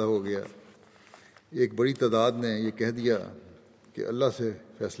اختلاف پیدا ہو گیا۔ ایک بڑی تعداد نے یہ کہہ دیا کہ اللہ سے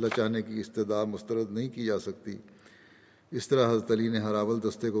فیصلہ چاہنے کی استدعا مسترد نہیں کی جا سکتی۔ اس طرح حضرت علی نے ہراول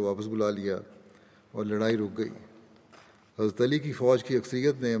دستے کو واپس بلا لیا اور لڑائی رک گئی۔ حضرت علی کی فوج کی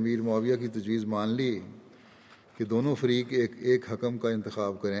اکثریت نے امیر معاویہ کی تجویز مان لی کہ دونوں فریق ایک حکم کا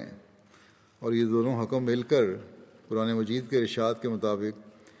انتخاب کریں اور یہ دونوں حکم مل کر قرآن مجید کے ارشاد کے مطابق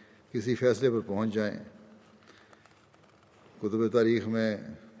کسی فیصلے پر پہنچ جائیں۔ کتب تاریخ میں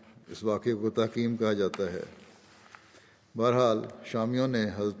اس واقعے کو تحکیم کہا جاتا ہے۔ بہرحال شامیوں نے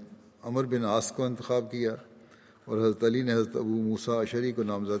حضرت عمر بن عاص کو انتخاب کیا اور حضرت علی نے حضرت ابو موسیٰ اشعری کو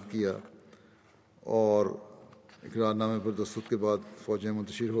نامزد کیا، اور اقرار نامے پر دستخط کے بعد فوجیں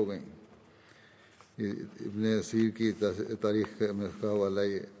منتشر ہو گئیں۔ یہ ابن اسیر کی تاریخ کا حوالہ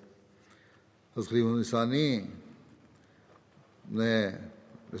یہ۔ حضرت خلیفہ ثانی نے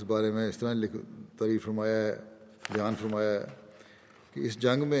اس بارے میں اس طرح تعریف فرمایا ہے، بیان فرمایا ہے کہ اس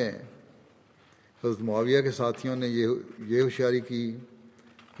جنگ میں حضرت معاویہ کے ساتھیوں نے یہ ہوشیاری کی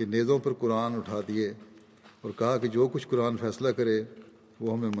کہ نیزوں پر قرآن اٹھا دیے اور کہا کہ جو کچھ قرآن فیصلہ کرے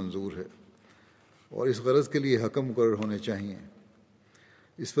وہ ہمیں منظور ہے اور اس غرض کے لیے حکم مقرر ہونے چاہیے۔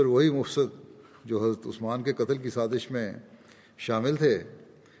 اس پر وہی مفسد جو حضرت عثمان کے قتل کی سازش میں شامل تھے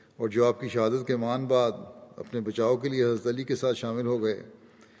اور جو آپ کی شہادت کے مان بعد اپنے بچاؤ کے لیے حضرت علی کے ساتھ شامل ہو گئے،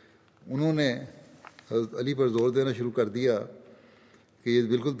 انہوں نے حضرت علی پر زور دینا شروع کر دیا کہ یہ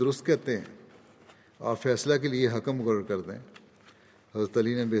بالکل درست کہتے ہیں، آپ فیصلہ کے لیے حکم مقرر کر دیں۔ حضرت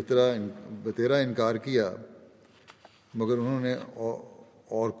علی نے بتیرا انکار کیا، مگر انہوں نے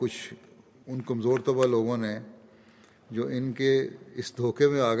اور کچھ ان کمزور طبع لوگوں نے جو ان کے اس دھوکے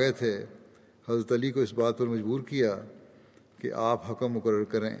میں آ گئے تھے، حضرت علی کو اس بات پر مجبور کیا کہ آپ حکم مقرر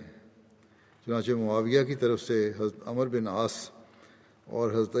کریں۔ چنانچہ معاویہ کی طرف سے حضرت عمر بن عاص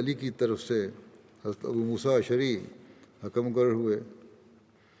اور حضرت علی کی طرف سے حضرت ابو موسیٰ اشعری حکم مقرر ہوئے۔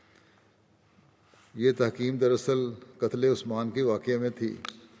 یہ تحکیم دراصل قتل عثمان کے واقعے میں تھی،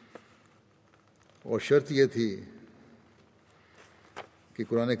 اور شرط یہ تھی کہ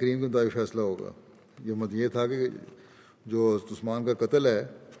قرآن کریم کے مطابق فیصلہ ہوگا۔ یہ تھا کہ جو عثمان کا قتل ہے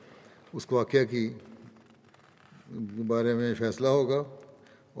اس واقعہ کی بارے میں فیصلہ ہوگا،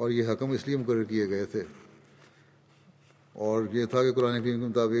 اور یہ حکم اس لیے مقرر کیے گئے تھے، اور یہ تھا کہ قرآن کریم کے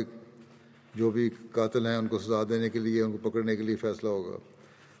مطابق جو بھی قاتل ہیں ان کو سزا دینے کے لیے، ان کو پکڑنے کے لیے فیصلہ ہوگا۔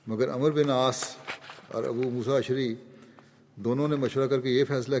 مگر عمر بن عاص اور ابو موسیٰ اشعری دونوں نے مشورہ کر کے یہ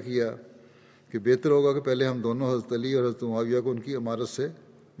فیصلہ کیا کہ بہتر ہوگا کہ پہلے ہم دونوں حضرت علی اور حضرت معاویہ کو ان کی امارت سے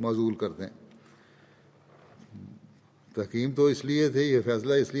معزول کر دیں۔ تحکیم تو اس لیے تھے، یہ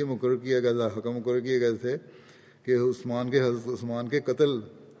فیصلہ اس لیے مقرر کیا گیا تھا، حکم مقرر کیے گئے تھے کہ حضرت عثمان کے قتل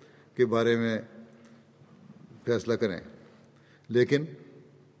کے بارے میں فیصلہ کریں، لیکن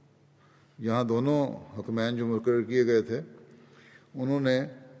یہاں دونوں حکمین جو مقرر کیے گئے تھے انہوں نے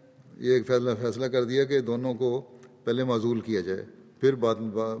یہ ایک فیصلہ کر دیا کہ دونوں کو پہلے معزول کیا جائے، پھر بعد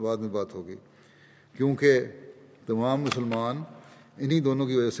میں بات ہوگی، کیونکہ تمام مسلمان انہی دونوں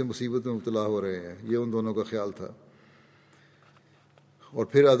کی وجہ سے مصیبت میں مبتلا ہو رہے ہیں۔ یہ ان دونوں کا خیال تھا، اور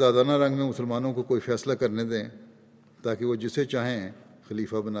پھر آزادانہ رنگ میں مسلمانوں کو کوئی فیصلہ کرنے دیں تاکہ وہ جسے چاہیں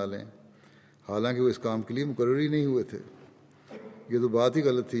خلیفہ بنا لیں، حالانکہ وہ اس کام کے لیے مقرر ہی نہیں ہوئے تھے۔ یہ تو بات ہی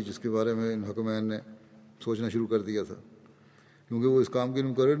غلط تھی جس کے بارے میں ان حکمین نے سوچنا شروع کر دیا تھا، کیونکہ وہ اس کام کے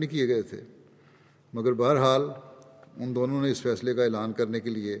لیے مقرر نہیں کیے گئے تھے۔ مگر بہرحال ان دونوں نے اس فیصلے کا اعلان کرنے کے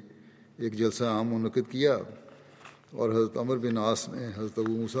لیے ایک جلسہ عام منعقد کیا، اور حضرت عمر بن عاص نے حضرت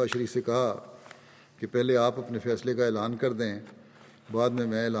ابو موسیٰ اشعری سے کہا کہ پہلے آپ اپنے فیصلے کا اعلان کر دیں، بعد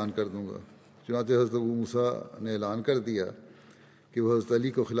میں اعلان کر دوں گا۔ چنانچہ حضرت ابو موسیٰ نے اعلان کر دیا کہ وہ حضرت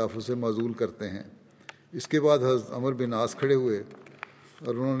علی کو خلافت سے معزول کرتے ہیں۔ اس کے بعد حضرت عمر بن عاص کھڑے ہوئے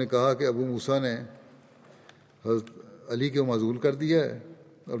اور انہوں نے کہا کہ ابو موسیٰ نے حضرت علی کو معزول کر دیا ہے،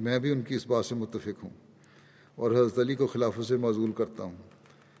 اور میں بھی ان کی اس بات سے متفق ہوں اور حضرت علی کو خلافت سے معزول کرتا ہوں،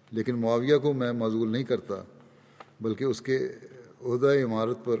 لیکن معاویہ کو میں معزول نہیں کرتا بلکہ اس کے عہدہ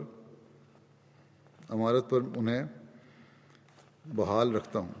امارت پر انہیں بحال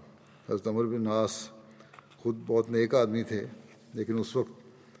رکھتا ہوں۔ حضرت عمر بن عاص خود بہت نیک آدمی تھے، لیکن اس وقت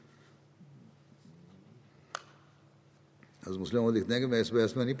حضرت مسلم وہ لکھتے ہیں کہ میں اس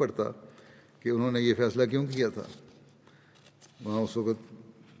بحث میں نہیں پڑھتا کہ انہوں نے یہ فیصلہ کیوں کیا تھا. وہاں اس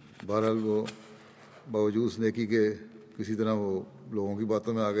وقت بہرحال وہ باوجود اس نیکی کے کسی طرح وہ لوگوں کی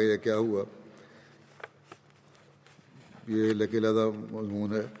باتوں میں آ گئے یا کیا ہوا، یہ علیحدہ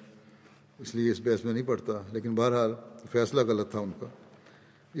مضمون ہے، اس لیے اس بحث میں نہیں پڑھتا. لیکن بہرحال فیصلہ غلط تھا ان کا.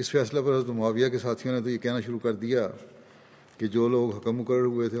 اس فیصلہ پر حضرت معاویہ کے ساتھیوں نے تو یہ کہنا شروع کر دیا کہ جو لوگ حکم مقرر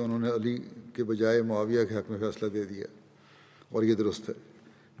ہوئے تھے انہوں نے علی کے بجائے معاویہ کے حق میں فیصلہ دے دیا، اور یہ درست ہے.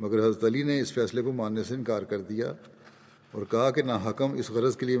 مگر حضرت علی نے اس فیصلے کو ماننے سے انکار کر دیا اور کہا کہ نہ حکم اس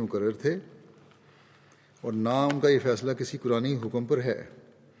غرض کے لیے مقرر تھے اور نہ ان کا یہ فیصلہ کسی قرآنی حکم پر ہے.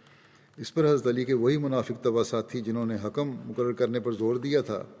 اس پر حضرت علی کے وہی منافق طبع ساتھی جنہوں نے حکم مقرر کرنے پر زور دیا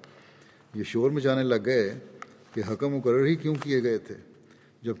تھا یہ شور مچانے لگ گئے کہ حکم مقرر ہی کیوں کیے گئے تھے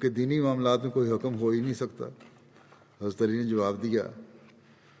جبکہ دینی معاملات میں کوئی حکم ہو ہی نہیں سکتا. حضرت علی نے جواب دیا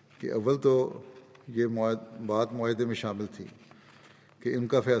کہ اول تو یہ بات معاہدے میں شامل تھی کہ ان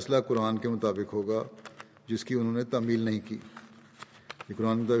کا فیصلہ قرآن کے مطابق ہوگا جس کی انہوں نے تعمیل نہیں کی. یہ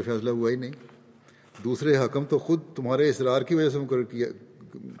قرآن کے مطابق فیصلہ ہوا ہی نہیں. دوسرے حکم تو خود تمہارے اصرار کی وجہ سے مقرر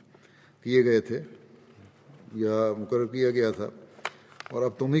کیے گئے تھے یا مقرر کیا گیا تھا، اور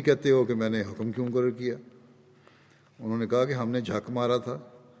اب تم ہی کہتے ہو کہ میں نے حکم کیوں مقرر کیا. انہوں نے کہا کہ ہم نے جھک مارا تھا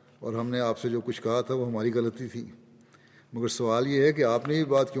اور ہم نے آپ سے جو کچھ کہا تھا وہ ہماری غلطی تھی، مگر سوال یہ ہے کہ آپ نے یہ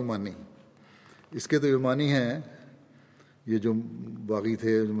بات کیوں مانی. اس کے تو یہ مانی ہیں، یہ جو باغی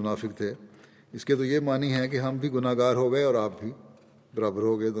تھے جو منافق تھے، اس کے تو یہ مانی ہیں کہ ہم بھی گناہ گار ہو گئے اور آپ بھی برابر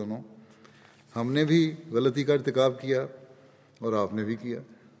ہو گئے دونوں. ہم نے بھی غلطی کا ارتکاب کیا اور آپ نے بھی کیا.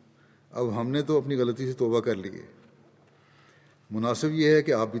 اب ہم نے تو اپنی غلطی سے توبہ کر لی ہے. مناسب یہ ہے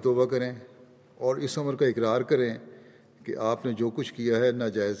کہ آپ بھی توبہ کریں اور اس امر کا اقرار کریں کہ آپ نے جو کچھ کیا ہے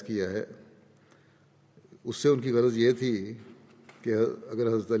ناجائز کیا ہے. اس سے ان کی غرض یہ تھی کہ اگر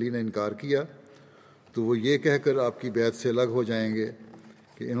حضرت علی نے انکار کیا تو وہ یہ کہہ کر آپ کی بیعت سے الگ ہو جائیں گے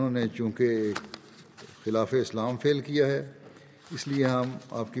کہ انہوں نے چونکہ ایک خلاف اسلام فعل کیا ہے اس لیے ہم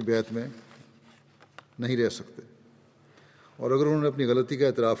آپ کی بیعت میں نہیں رہ سکتے. اور اگر انہوں نے اپنی غلطی کا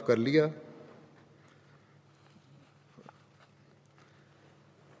اعتراف کر لیا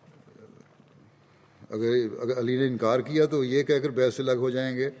اگر علی نے انکار کیا تو یہ کہہ کر بیعت سے الگ ہو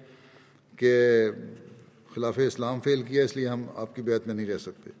جائیں گے کہ خلاف اسلام فعل کیا اس لیے ہم آپ کی بیعت میں نہیں رہ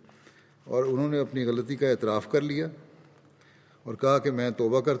سکتے. اور انہوں نے اپنی غلطی کا اعتراف کر لیا اور کہا کہ میں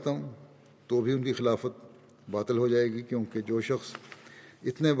توبہ کرتا ہوں تو بھی ان کی خلافت باطل ہو جائے گی، کیونکہ جو شخص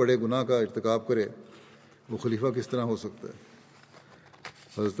اتنے بڑے گناہ کا ارتکاب کرے وہ خلیفہ کس طرح ہو سکتا ہے.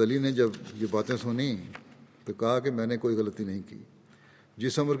 حضرت علی نے جب یہ باتیں سنی تو کہا کہ میں نے کوئی غلطی نہیں کی.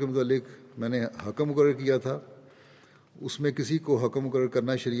 جس امر کے متعلق میں نے حکم مقرر کیا تھا اس میں کسی کو حکم مقرر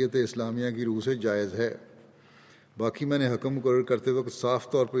کرنا شریعت اسلامیہ کی روح سے جائز ہے. باقی میں نے حکم مقرر کرتے وقت صاف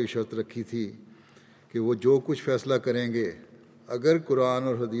طور پر یہ شرط رکھی تھی کہ وہ جو کچھ فیصلہ کریں گے اگر قرآن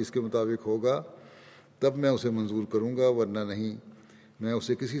اور حدیث کے مطابق ہوگا تب میں اسے منظور کروں گا، ورنہ نہیں، میں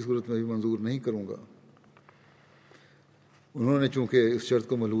اسے کسی صورت میں بھی منظور نہیں کروں گا. انہوں نے چونکہ اس شرط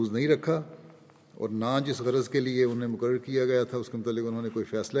کو ملحوظ نہیں رکھا اور نہ جس غرض کے لیے انہیں مقرر کیا گیا تھا اس کے متعلق انہوں نے کوئی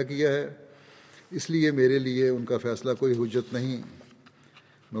فیصلہ کیا ہے، اس لیے میرے لیے ان کا فیصلہ کوئی حجت نہیں.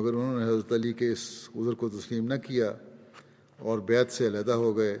 مگر انہوں نے حضرت علی کے اس عذر کو تسلیم نہ کیا اور بیعت سے علیحدہ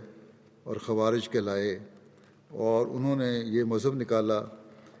ہو گئے اور خوارج کہلائے، اور انہوں نے یہ مذہب نکالا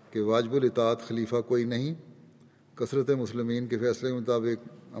کہ واجب الاطاعت خلیفہ کوئی نہیں، کثرت مسلمین کے فیصلے کے مطابق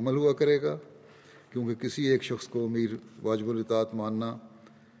عمل ہوا کرے گا، کیونکہ کسی ایک شخص کو امیر واجب الاطاعت ماننا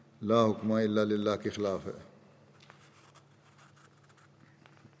لا حکم الا للہ کے خلاف ہے.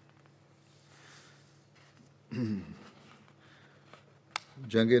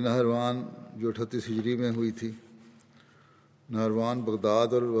 جنگ نہروان جو 38 ہجری میں ہوئی تھی، نہروان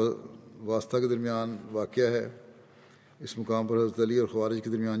بغداد اور واسطہ کے درمیان واقعہ ہے. اس مقام پر حضرت علی اور خوارج کے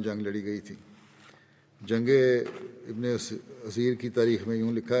درمیان جنگ لڑی گئی تھی. جنگ ابن اسیر کی تاریخ میں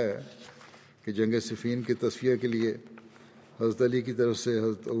یوں لکھا ہے کہ جنگ صفین کے تصفیہ کے لیے حضرت علی کی طرف سے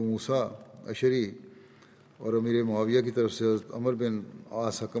حضرت ابو موسیٰ اشعری اور امیر معاویہ کی طرف سے حضرت عمر بن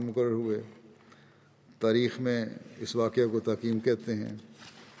عاص حکم مقرر ہوئے. تاریخ میں اس واقعہ کو تحکیم کہتے ہیں.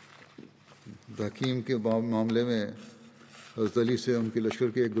 تحکیم کے معاملے میں حضرت علی سے ان کے لشکر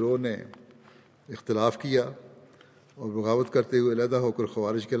کے ایک گروہ نے اختلاف کیا اور بغاوت کرتے ہوئے علیحدہ ہو کر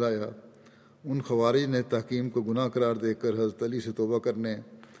خوارج کہلایا. ان خوارج نے تحکیم کو گناہ قرار دے کر حضرت علی سے توبہ کرنے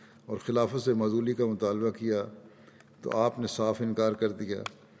اور خلافت سے معزولی کا مطالبہ کیا تو آپ نے صاف انکار کر دیا.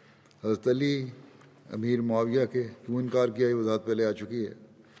 حضرت علی امیر معاویہ کے کیوں انکار کیا یہ وضاحت پہلے آ چکی ہے.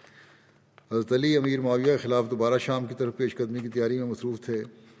 حضرت علی امیر معاویہ کے خلاف دوبارہ شام کی طرف پیش قدمی کی تیاری میں مصروف تھے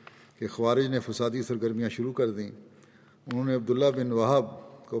کہ خوارج نے فسادی سرگرمیاں شروع کر دیں. انہوں نے عبداللہ بن وہب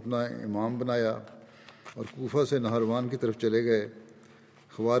کو اپنا امام بنایا اور کوفہ سے نہروان کی طرف چلے گئے۔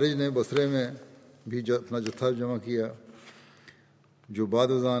 خوارج نے بصرے میں بھی اپنا جتھا جمع کیا، جو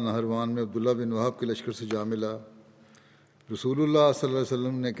بعد ازاں نہروان میں عبداللہ بن وہب کے لشکر سے جا ملا۔ رسول اللہ صلی اللہ علیہ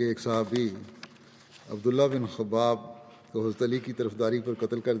وسلم نے کہ ایک صحابی عبداللہ بن خباب کو حضرت علی کی طرفداری پر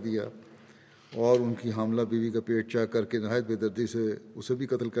قتل کر دیا، اور ان کی حاملہ بیوی کا پیٹ چاک کر کے نہایت بے دردی سے اسے بھی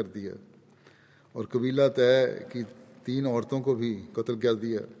قتل کر دیا، اور قبیلہ طے کی 3 عورتوں کو بھی قتل کر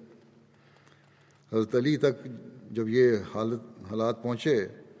دیا۔ حضرت علی تک جب یہ حالات پہنچے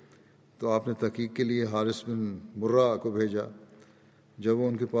تو آپ نے تحقیق کے لیے حارث بن مرہ کو بھیجا۔ جب وہ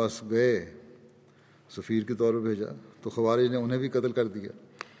ان کے پاس گئے، سفیر کے طور پر بھیجا، تو خوارج نے انہیں بھی قتل کر دیا۔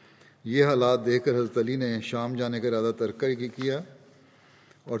 یہ حالات دیکھ کر حضرت علی نے شام جانے کا ارادہ ترک کیا،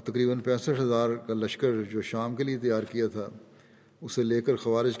 اور تقریباً 65,000 کا لشکر جو شام کے لیے تیار کیا تھا اسے لے کر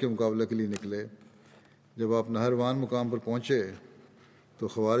خوارج کے مقابلہ کے لیے نکلے۔ جب آپ نہروان مقام پر پہنچے تو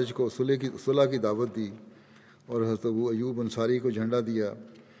خوارج کو صلح کی دعوت دی، اور حضرت ابو ایوب انصاری کو جھنڈا دیا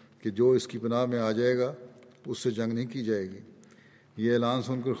کہ جو اس کی پناہ میں آ جائے گا اس سے جنگ نہیں کی جائے گی۔ یہ اعلان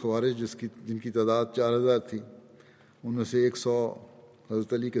سن کر خوارج جن کی تعداد 4,000 تھی، ان میں سے 100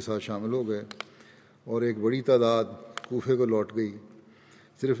 حضرت علی کے ساتھ شامل ہو گئے، اور ایک بڑی تعداد کوفے کو لوٹ گئی۔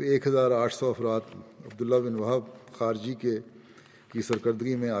 صرف 1,800 افراد عبداللہ بن وہب خارجی کی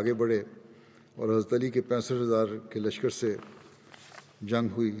سرکردگی میں آگے بڑھے، اور حضرت علی کے 65,000 کے لشکر سے جنگ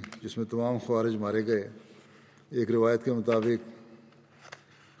ہوئی، جس میں تمام خوارج مارے گئے۔ ایک روایت کے مطابق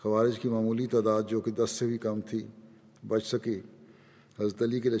خوارج کی معمولی تعداد جو کہ 10 سے بھی کم تھی بچ سکی۔ حضرت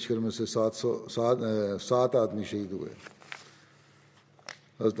علی کے لشکر میں سے 7 آدمی شہید ہوئے۔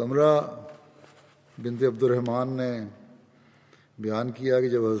 حضرت عمرہ بنت عبد الرحمن نے بیان کیا کہ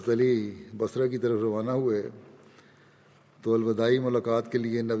جب حضرت علی بصرہ کی طرف روانہ ہوئے تو الوداعی ملاقات کے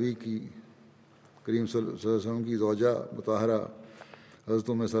لیے نبی کی کریم صلی اللہ علیہ وسلم کی زوجہ مطہرہ حضرت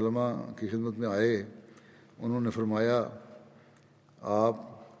ام سلمہ کی خدمت میں آئے۔ انہوں نے فرمایا، آپ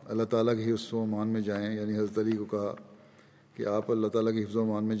اللہ تعالیٰ کے حفظ و امان میں جائیں، یعنی حضرت علی کو کہا کہ آپ اللہ تعالیٰ کے حفظ و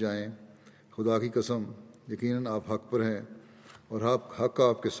امان میں جائیں، خدا کی قسم یقیناً آپ حق پر ہیں اور حق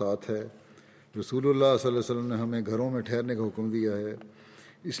آپ کے ساتھ ہے۔ رسول اللہ صلی اللہ علیہ وسلم نے ہمیں گھروں میں ٹھہرنے کا حکم دیا ہے،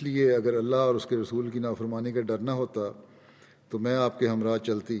 اس لیے اگر اللہ اور اس کے رسول کی نافرمانی کا ڈر نہ ہوتا تو میں آپ کے ہمراہ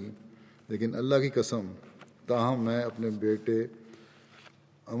چلتی، لیکن اللہ کی قسم تاہم میں اپنے بیٹے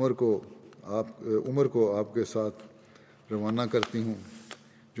عمر کو آپ کے ساتھ روانہ کرتی ہوں،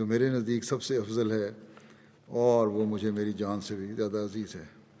 جو میرے نزدیک سب سے افضل ہے، اور وہ مجھے میری جان سے بھی زیادہ عزیز ہے۔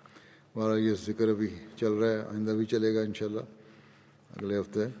 ہمارا یہ ذکر ابھی چل رہا ہے، آئندہ بھی چلے گا انشاءاللہ اگلے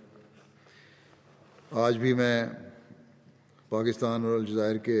ہفتے۔ آج بھی میں پاکستان اور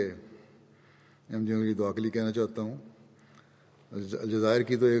الجزائر کے احمدیوں کے لیے دعا کے لیے کہنا چاہتا ہوں۔ الجزائر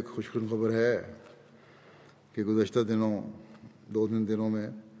کی تو ایک خوشخبر خبر ہے کہ گزشتہ دو دنوں میں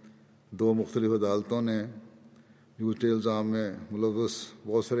 2 مختلف عدالتوں نے جھوٹے الزام میں ملوث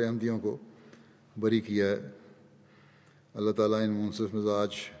بہت سارے احمدیوں کو بری کیا ہے۔ اللہ تعالیٰ ان منصف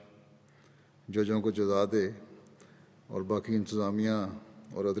مزاج ججوں کو جزا دے، اور باقی انتظامیہ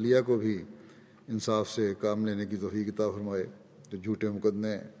اور عدلیہ کو بھی انصاف سے کام لینے کی توفیق عطا فرمائے، جو جھوٹے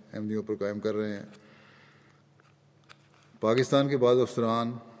مقدمے احمدیوں پر قائم کر رہے ہیں۔ پاکستان کے بعض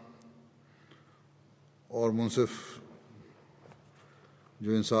افسران اور منصف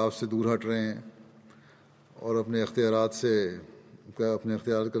جو انصاف سے دور ہٹ رہے ہیں اور اپنے اختیارات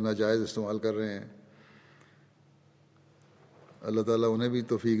کا ناجائز استعمال کر رہے ہیں، اللہ تعالیٰ انہیں بھی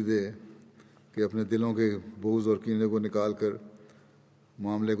توفیق دے کہ اپنے دلوں کے بغض اور کینے کو نکال کر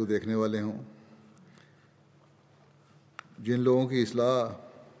معاملے کو دیکھنے والے ہوں۔ جن لوگوں کی اصلاح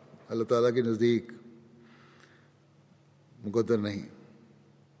اللہ تعالیٰ کے نزدیک مقدر نہیں،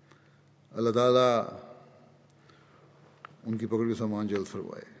 اللہ تعالیٰ ان کی پکڑ کے سامان جلد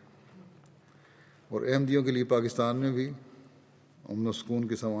فرمائے، اور احمدیوں کے لیے پاکستان میں بھی امن و سکون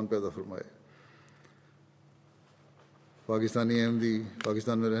کے سامان پیدا فرمائے۔ پاکستانی احمدی،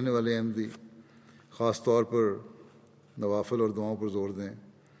 پاکستان میں رہنے والے احمدی خاص طور پر نوافل اور دعاؤں پر زور دیں۔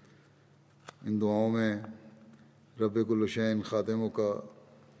 ان دعاؤں میں رب کل شین خاتموں کا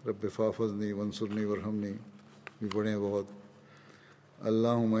رب فافظنی ونصرنی ورحمنی بھی پڑھیں بہت۔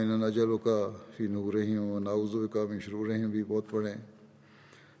 اللہم انا نجعلک فی نورہم ونعوذ بک من شرورہم بھی بہت پڑھیں۔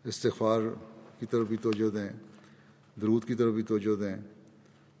 استغفار کی طرف بھی توجہ دیں، درود کی طرف بھی توجہ دیں،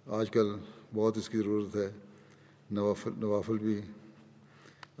 آج کل بہت اس کی ضرورت ہے۔ نوافل بھی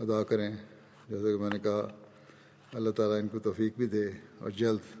ادا کریں، جیسا کہ میں نے کہا، اللہ تعالیٰ ان کو توفیق بھی دے اور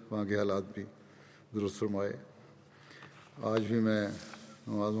جلد وہاں کے حالات بھی درست فرمائے۔ آج بھی میں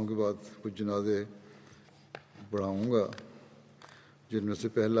نمازوں کے بعد کچھ جنازے پڑھاؤں گا، جن میں سے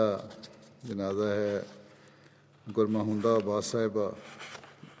پہلا جنازہ ہے گرما ہندا عباس صاحبہ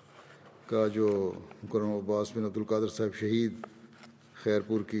کا جو مکرم عباس بن عبدالقادر صاحب شہید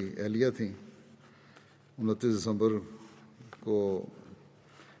خیرپور کی اہلیہ تھیں، 29 دسمبر کو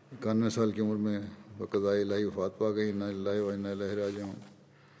 91 سال کی عمر میں بقضائے الہی وفات پا گئی۔ انا للہ و انا الیہ راجعون۔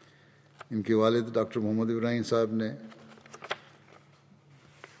 ان کے والد ڈاکٹر محمد ابراہیم صاحب نے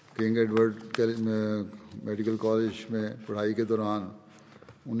کنگ ایڈورڈ میڈیکل کالج میں پڑھائی کے دوران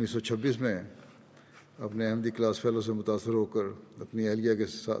 1926 میں اپنے احمدی کلاس فیلو سے متاثر ہو کر اپنی اہلیہ کے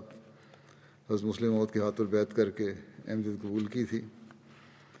ساتھ حضرت مسلم موعود کے ہاتھ پر بیعت کر کے احمدیت قبول کی تھی۔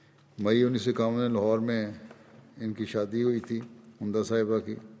 مئی 1951 میں لاہور میں ان کی شادی ہوئی تھی حمدہ صاحبہ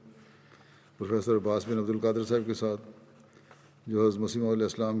کی پروفیسر عباس بن عبدالقادر صاحب کے ساتھ، جو حضرت مسیح علیہ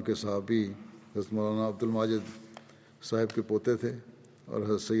السلام کے صحابی حضرت مولانا عبد الماجد صاحب کے پوتے تھے، اور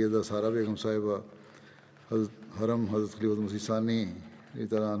حضرت سیدہ سارہ بیگم صاحبہ حضرت حرم حضرت خلیفۃ المسیح ثانی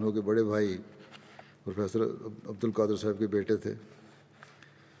رضی اللہ عنہ کے بڑے بھائی پروفیسر عبدالقادر صاحب کے بیٹے تھے۔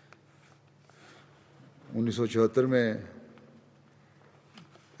 1974 میں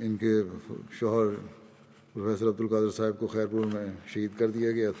ان کے شوہر پروفیسر عبدالقادر صاحب کو خیرپور میں شہید کر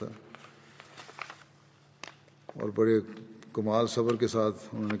دیا گیا تھا، اور بڑے کمال صبر کے ساتھ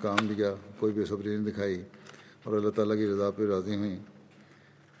انہوں نے کام لیا، کوئی بے صبری نہیں دکھائی، اور اللہ تعالیٰ کی رضا پہ راضی ہوئیں۔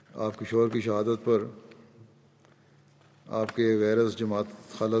 آپ کے شوہر کی شہادت پر آپ کے غیرز جماعت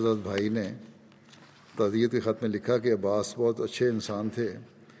خالہ زاد بھائی نے تعزیت کے خط میں لکھا کہ عباس بہت اچھے انسان تھے،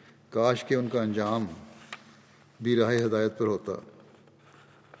 کاش کہ ان کا انجام بھی راہ ہدایت پر ہوتا۔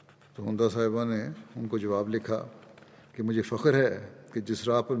 تو حمدہ صاحبہ نے ان کو جواب لکھا کہ مجھے فخر ہے کہ جس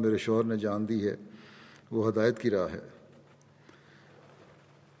راہ پر میرے شوہر نے جان دی ہے وہ ہدایت کی راہ ہے۔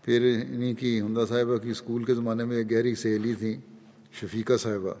 پھر انہی کی حمدہ صاحبہ کی اسکول کے زمانے میں ایک گہری سہیلی تھیں شفیقہ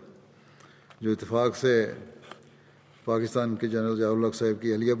صاحبہ، جو اتفاق سے پاکستان کے جنرل ضیاء الحق صاحب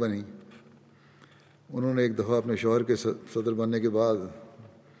کی اہلیہ بنی۔ انہوں نے ایک دفعہ اپنے شوہر کے صدر بننے کے بعد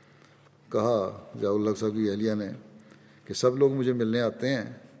کہا، ضیاء الحق صاحب کی اہلیہ نے، کہ سب لوگ مجھے ملنے آتے ہیں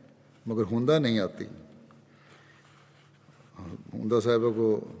مگر حمدہ نہیں آتی۔ حمدہ صاحبہ کو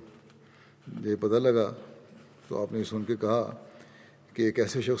یہ پتہ لگا تو آپ نے سن کے کہا کہ ایک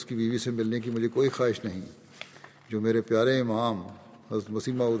ایسے شخص کی بیوی سے ملنے کی مجھے کوئی خواہش نہیں جو میرے پیارے امام حضرت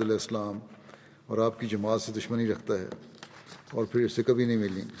مسیح موعود علیہ السلام اور آپ کی جماعت سے دشمنی رکھتا ہے، اور پھر اس سے کبھی نہیں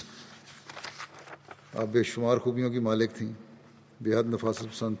ملی۔ آپ بے شمار خوبیوں کی مالک تھیں، بے حد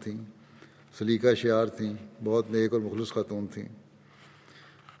نفاست پسند تھیں، سلیقہ شعار تھیں، بہت نیک اور مخلص خاتون تھیں،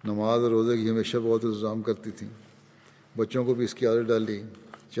 نماز اور روزے کی ہمیشہ بہت انتظام کرتی تھیں، بچوں کو بھی اس کی عادت ڈالی،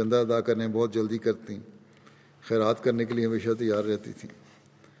 چندہ ادا کرنے میں بہت جلدی کرتیں، خیرات کرنے کے لیے ہمیشہ تیار رہتی تھیں۔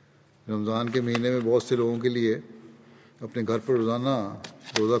 رمضان کے مہینے میں بہت سے لوگوں کے لیے اپنے گھر پر روزانہ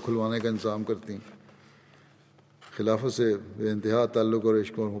روزہ کھلوانے کا انتظام کرتیں۔ خلافت سے بے انتہا تعلق اور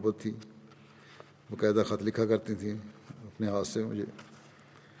عشق اور محبت تھی، باقاعدہ خط لکھا کرتی تھیں اپنے ہاتھ سے مجھے۔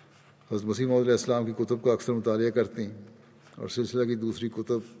 حضرت مسیح موعود علیہ السلام کی کتب کا اکثر مطالعہ کرتیں، اور سلسلہ کی دوسری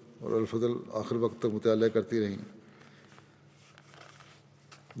کتب اور الفضل آخر وقت تک مطالعہ کرتی رہیں۔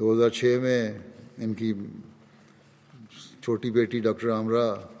 2006 میں ان کی چھوٹی بیٹی ڈاکٹر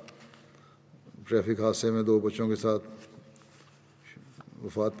عامرہ ٹریفک حادثے میں 2 بچوں کے ساتھ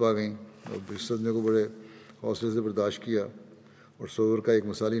وفات پا گئیں، اور اس صدمے کو بڑے حوصلے سے برداشت کیا اور صبر کا ایک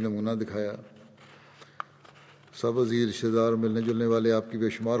مثالی نمونہ دکھایا۔ سب عزیز رشتہ دار ملنے جلنے والے آپ کی بے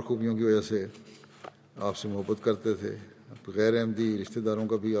شمار خوبیوں کی وجہ سے آپ سے محبت کرتے تھے، غیر احمدی رشتہ داروں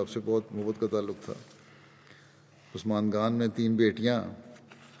کا بھی آپ سے بہت محبت کا تعلق تھا۔ عثمان میں 3 بیٹیاں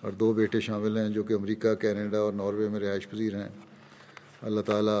اور 2 بیٹے شامل ہیں جو کہ امریکہ، کینیڈا اور ناروے میں رہائش پذیر ہیں۔ اللہ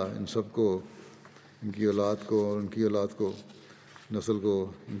تعالیٰ ان سب کو، ان کی اولاد کو اور ان کی اولاد کو، نسل کو،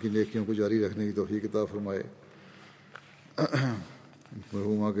 ان کی نیکیوں کو جاری رکھنے کی توفیق عطا فرمائے،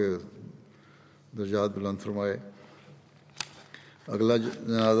 مرحومہ کے درجات بلند فرمائے۔ اگلا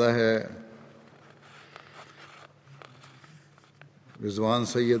جنازہ ہے رضوان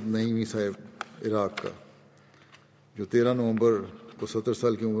سید نعیمی صاحب عراق کا، جو 13 نومبر کو 70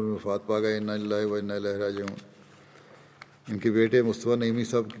 سال کی عمر میں وفات پا گئے۔ انا للہ و انا الیہ راجعون۔ ان کے بیٹے مصطفیٰ نعیمی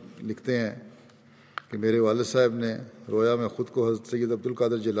صاحب لکھتے ہیں کہ میرے والد صاحب نے رویا میں خود کو حضرت سید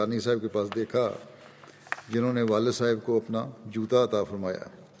عبدالقادر جیلانی صاحب کے پاس دیکھا، جنہوں نے والد صاحب کو اپنا جوتا عطا فرمایا۔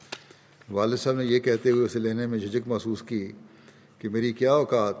 والد صاحب نے یہ کہتے ہوئے اسے لینے میں جھجک محسوس کی کہ میری کیا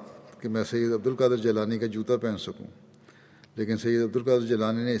اوقات کہ میں سید عبدالقادر جیلانی کا جوتا پہن سکوں، لیکن سید عبدالقادر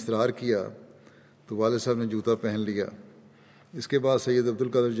جیلانی نے اصرار کیا تو والد صاحب نے جوتا پہن لیا۔ اس کے بعد سید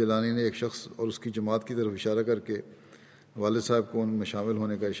عبدالقادر جیلانی نے ایک شخص اور اس کی جماعت کی طرف اشارہ کر کے والد صاحب کو ان میں شامل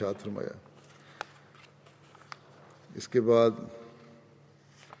ہونے کا ارشاد فرمایا۔ اس کے بعد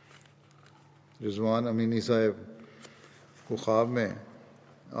رضوان امینی صاحب کو خواب میں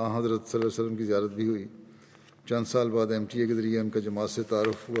حضرت صلی اللہ علیہ وسلم کی زیارت بھی ہوئی۔ چند سال بعد MTA کے ذریعے ان کا جماعت سے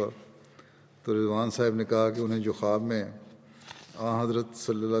تعارف ہوا تو رضوان صاحب نے کہا کہ انہیں جو خواب میں حضرت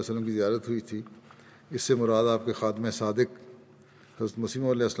صلی اللہ علیہ وسلم کی زیارت ہوئی تھی، اس سے مراد آپ کے خاتمہ صادق حضرت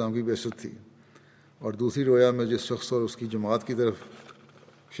مسیح علیہ السلام کی بعثت تھی، اور دوسری رویا میں جس شخص اور اس کی جماعت کی طرف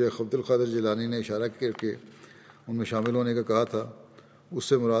شیخ عبد القادر جیلانی نے اشارہ کر کے ان میں شامل ہونے کا کہا تھا، اس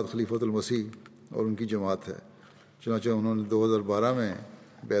سے مراد خلیفۃ المسیح اور ان کی جماعت ہے۔ چنانچہ انہوں نے 2012 میں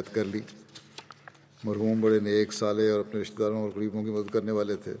بیعت کر لی۔ مرحوم بڑے نیک، صالح اور اپنے رشتہ داروں اور قریبوں کی مدد کرنے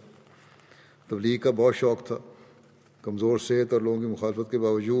والے تھے۔ تبلیغ کا بہت شوق تھا۔ کمزور صحت اور لوگوں کی مخالفت کے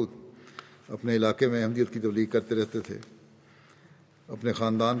باوجود اپنے علاقے میں احمدیت کی تبلیغ کرتے رہتے تھے۔ اپنے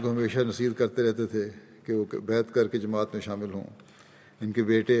خاندان کو ہمیشہ نصیحت کرتے رہتے تھے کہ وہ بیعت کر کے جماعت میں شامل ہوں۔ ان کے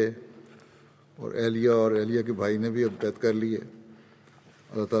بیٹے اور اہلیہ کے بھائی نے بھی اب بیعت کر لی ہے۔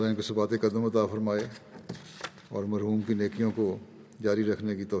 اللہ تعالیٰ ان کے ثبات قدم عطا فرمائے اور مرحوم کی نیکیوں کو جاری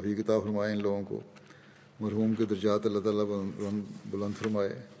رکھنے کی توفیق عطا فرمائے۔ ان لوگوں کو مرحوم کے درجات اللہ تعالیٰ بلند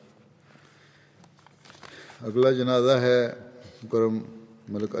فرمائے۔ اگلا جنازہ ہے مکرم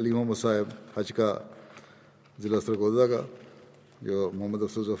ملک علی محمد صاحب حج کا، ضلع سرگودا کا، جو محمد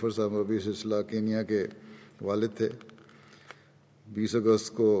افضل ظفر صاحب مربی سلسلہ کینیا کے والد تھے۔ 20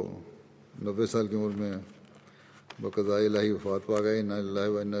 اگست کو 90 سال کی عمر میں بقضائے الہی وفات پا گئے۔ انا للہ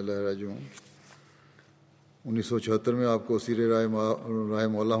و انا الیہ راجعون۔ 1976 میں آپ کو اسیر راہ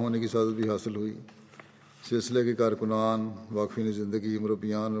مولا ہونے کی سعادت بھی حاصل ہوئی۔ سلسلے کے کارکنان، واقفین زندگی،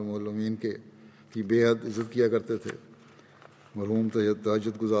 مربیان اور معلمین کی بے حد عزت کیا کرتے تھے۔ مرحوم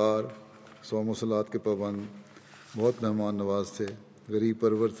تہجد گزار، صوم و صلات کے پابند، بہت مہمان نواز تھے، غریب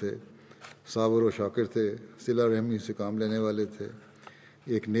پرور تھے، صابر و شاکر تھے، صلہ رحمی سے کام لینے والے تھے،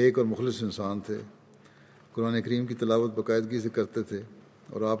 ایک نیک اور مخلص انسان تھے۔ قرآن کریم کی تلاوت باقاعدگی سے کرتے تھے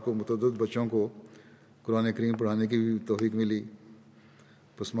اور آپ کو متعدد بچوں کو قرآن کریم پڑھانے کی بھی توفیق ملی۔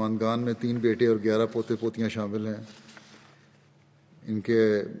 پسماندگان میں 3 بیٹے اور 11 پوتے پوتیاں شامل ہیں۔ ان کے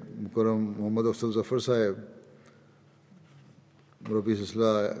مکرم محمد افضل ظفر صاحب مربی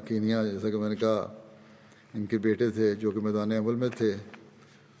سلسلہ کینیا، جیسا کہ میں نے کہا، ان کے بیٹے تھے جو کہ میدان عمل میں تھے،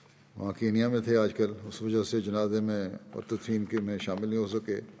 وہاں کینیا میں تھے آج کل، اس وجہ سے جنازے میں اور تدفین کے میں شامل نہیں ہو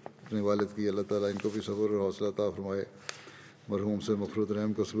سکے اپنے والد کی۔ اللہ تعالیٰ ان کو بھی صبر اور حوصلہ عطا فرمائے، مرحوم سے مغفرت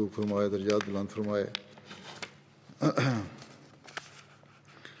رحم کا سلوک فرمائے، درجات بلند فرمائے۔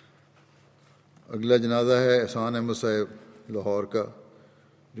 اگلا جنازہ ہے احسان احمد صاحب لاہور کا،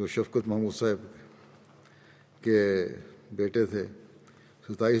 جو شفقت محمود صاحب کے بیٹے تھے۔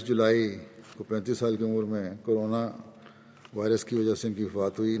 27 جولائی کو 35 سال کی عمر میں کرونا وائرس کی وجہ سے ان کی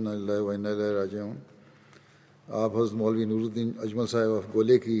وفات ہوئی۔ انا للہ و انا الیہ راجعون۔ آپ حضرت مولوی نور الدین اجمل صاحب آف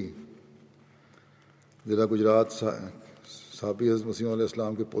گولے کی، ضلع گجرات، صحابی حضرت مسیح علیہ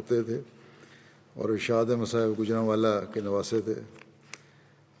السلام کے پوتے تھے اور ارشاد احمد صاحب گجرانوالا کے نواسے تھے۔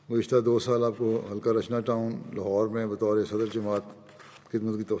 گزشتہ 2 سال آپ کو حلقہ رچنا ٹاؤن لاہور میں بطور صدر جماعت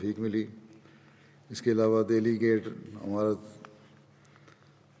خدمت کی توفیق ملی۔ اس کے علاوہ دہلی گیٹ عمارت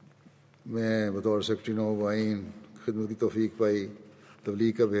میں بطور سیکرٹری نو آئین خدمت کی توفیق پائی۔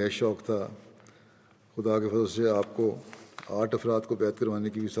 تبلیغ کا بے حد شوق تھا۔ خدا کے فضل سے آپ کو 8 افراد کو بیعت کروانے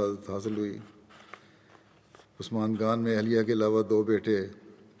کی بھی سعادت حاصل ہوئی۔ عثمان خان میں اہلیہ کے علاوہ 2 بیٹے،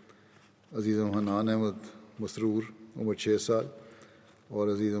 عزیز حنان احمد مسرور عمر 6 سال اور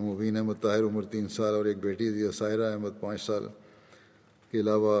عزیز مبین احمد طاہر عمر 3 سال، اور ایک بیٹی عزیز سائرہ احمد 5 سال کے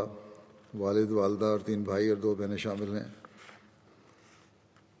علاوہ والد، والدہ اور 3 بھائی اور 2 بہنیں شامل ہیں۔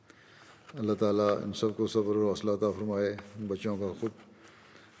 اللہ تعالیٰ ان سب کو صبر و حوصلہ عطا فرمائے، ان بچوں کا خود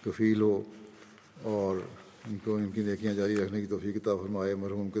کفیل ہو اور ان کو ان کی نیکیاں جاری رکھنے کی توفیق عطا فرمائے،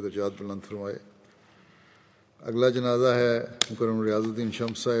 مرحوم کے درجات بلند فرمائے۔ اگلا جنازہ ہے مکرم ریاض الدین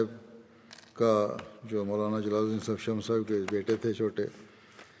شمس صاحب کا، جو مولانا جلال الدین صاحب شمس صاحب کے بیٹے تھے چھوٹے۔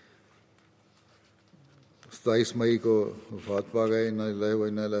 27 مئی کو وفات پا گئے۔ انا للہ و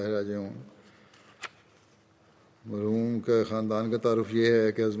انا الیہ راجعون۔ مرحوم کے خاندان کا تعارف یہ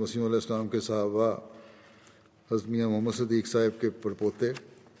ہے کہ حضرت مسیح علیہ السلام کے صحابہ حضرت میاں محمد صدیق صاحب کے پڑپوتے،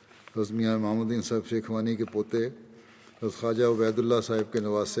 حضرت میاں امام الدین صاحب شیخوانی کے پوتے، حضرت خواجہ عبید اللہ صاحب کے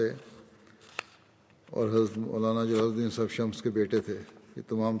نواسے اور حضرت مولانا جلال الدین صاحب شمس کے بیٹے تھے۔ یہ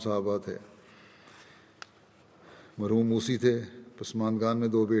تمام صحابہ تھے۔ مرحوم موسی تھے۔ پسماندگان میں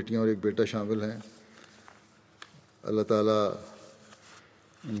 2 بیٹیاں اور 1 بیٹا شامل ہیں۔ اللہ تعالیٰ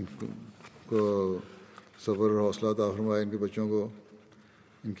ان کو صبر اور حوصلہ عطا فرمائے، ان کے بچوں کو۔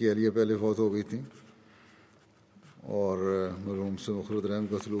 ان کی اہلیہ پہلے فوت ہو گئی تھیں اور مرحوم سے مغفرت رحم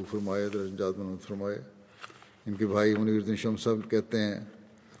کا سلوک فرمائے، درجات بلند فرمائے۔ ان کے بھائی منیر الدین شمس صاحب کہتے ہیں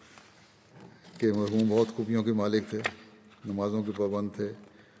کہ مرحوم بہت خوبیوں کے مالک تھے، نمازوں کے پابند تھے،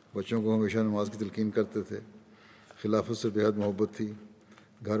 بچوں کو ہمیشہ نماز کی تلقین کرتے تھے، خلافت سے بے حد محبت تھی،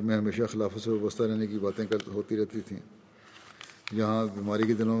 گھر میں ہمیشہ خلافت سے وابستہ رہنے کی باتیں ہوتی رہتی تھیں۔ یہاں بیماری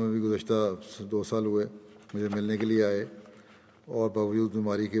کے دنوں میں بھی گزشتہ 2 سال ہوئے مجھے ملنے کے لیے آئے، اور باوجود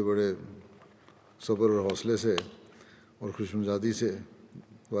بیماری کے بڑے صبر اور حوصلے سے اور خوش مزاجی سے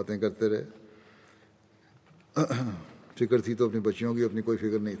باتیں کرتے رہے۔ فکر تھی تو اپنی بچیوں کی، اپنی کوئی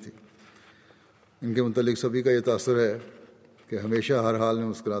فکر نہیں تھی۔ ان کے متعلق سبھی کا یہ تاثر ہے کہ ہمیشہ ہر حال میں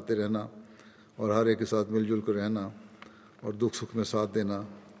مسکراتے رہنا اور ہر ایک کے ساتھ مل جل کر رہنا اور دکھ سکھ میں ساتھ دینا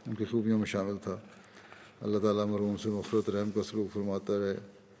ان کی خوبیوں میں شامل تھا۔ اللہ تعالیٰ مرحوم سے مغفرت رحم کا سلوک فرماتا رہے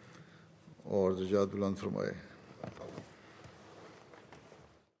اور درجات بلند فرمائے۔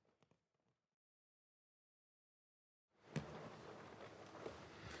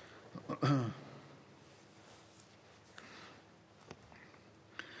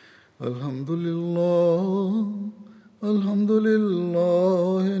 الحمد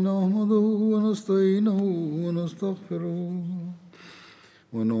لله نحمده ونستعينه ونستغفره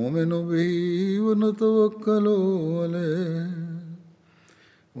ونؤمن به ونتوكل عليه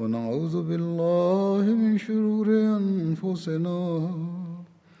ونعوذ بالله من شرور أنفسنا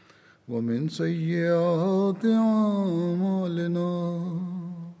ومن سيئات أعمالنا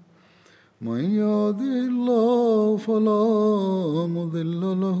من يهده الله فلا مضل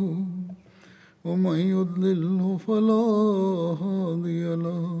له ومن يضلله فلا هادي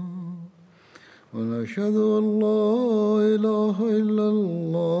له ونشهد أن لا إله إلا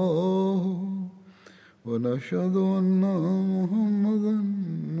الله ونشهد أن محمدا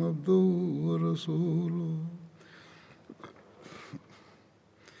عبده ورسوله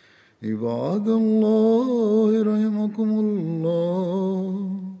عباد الله رحمكم الله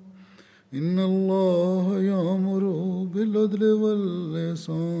إن الله يأمر بالعدل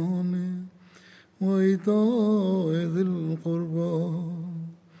والإحسان وإيتاء ذي القربى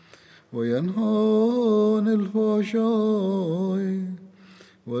وينهى عن الفحشاء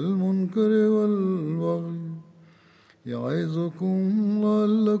والمنكر والبغي يعظكم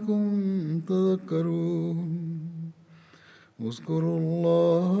لعلكم تذكرون اذكروا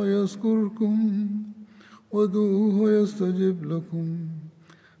الله يذكركم وادعوه يستجب لكم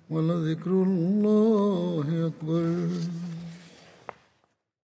ولذكر الله أكبر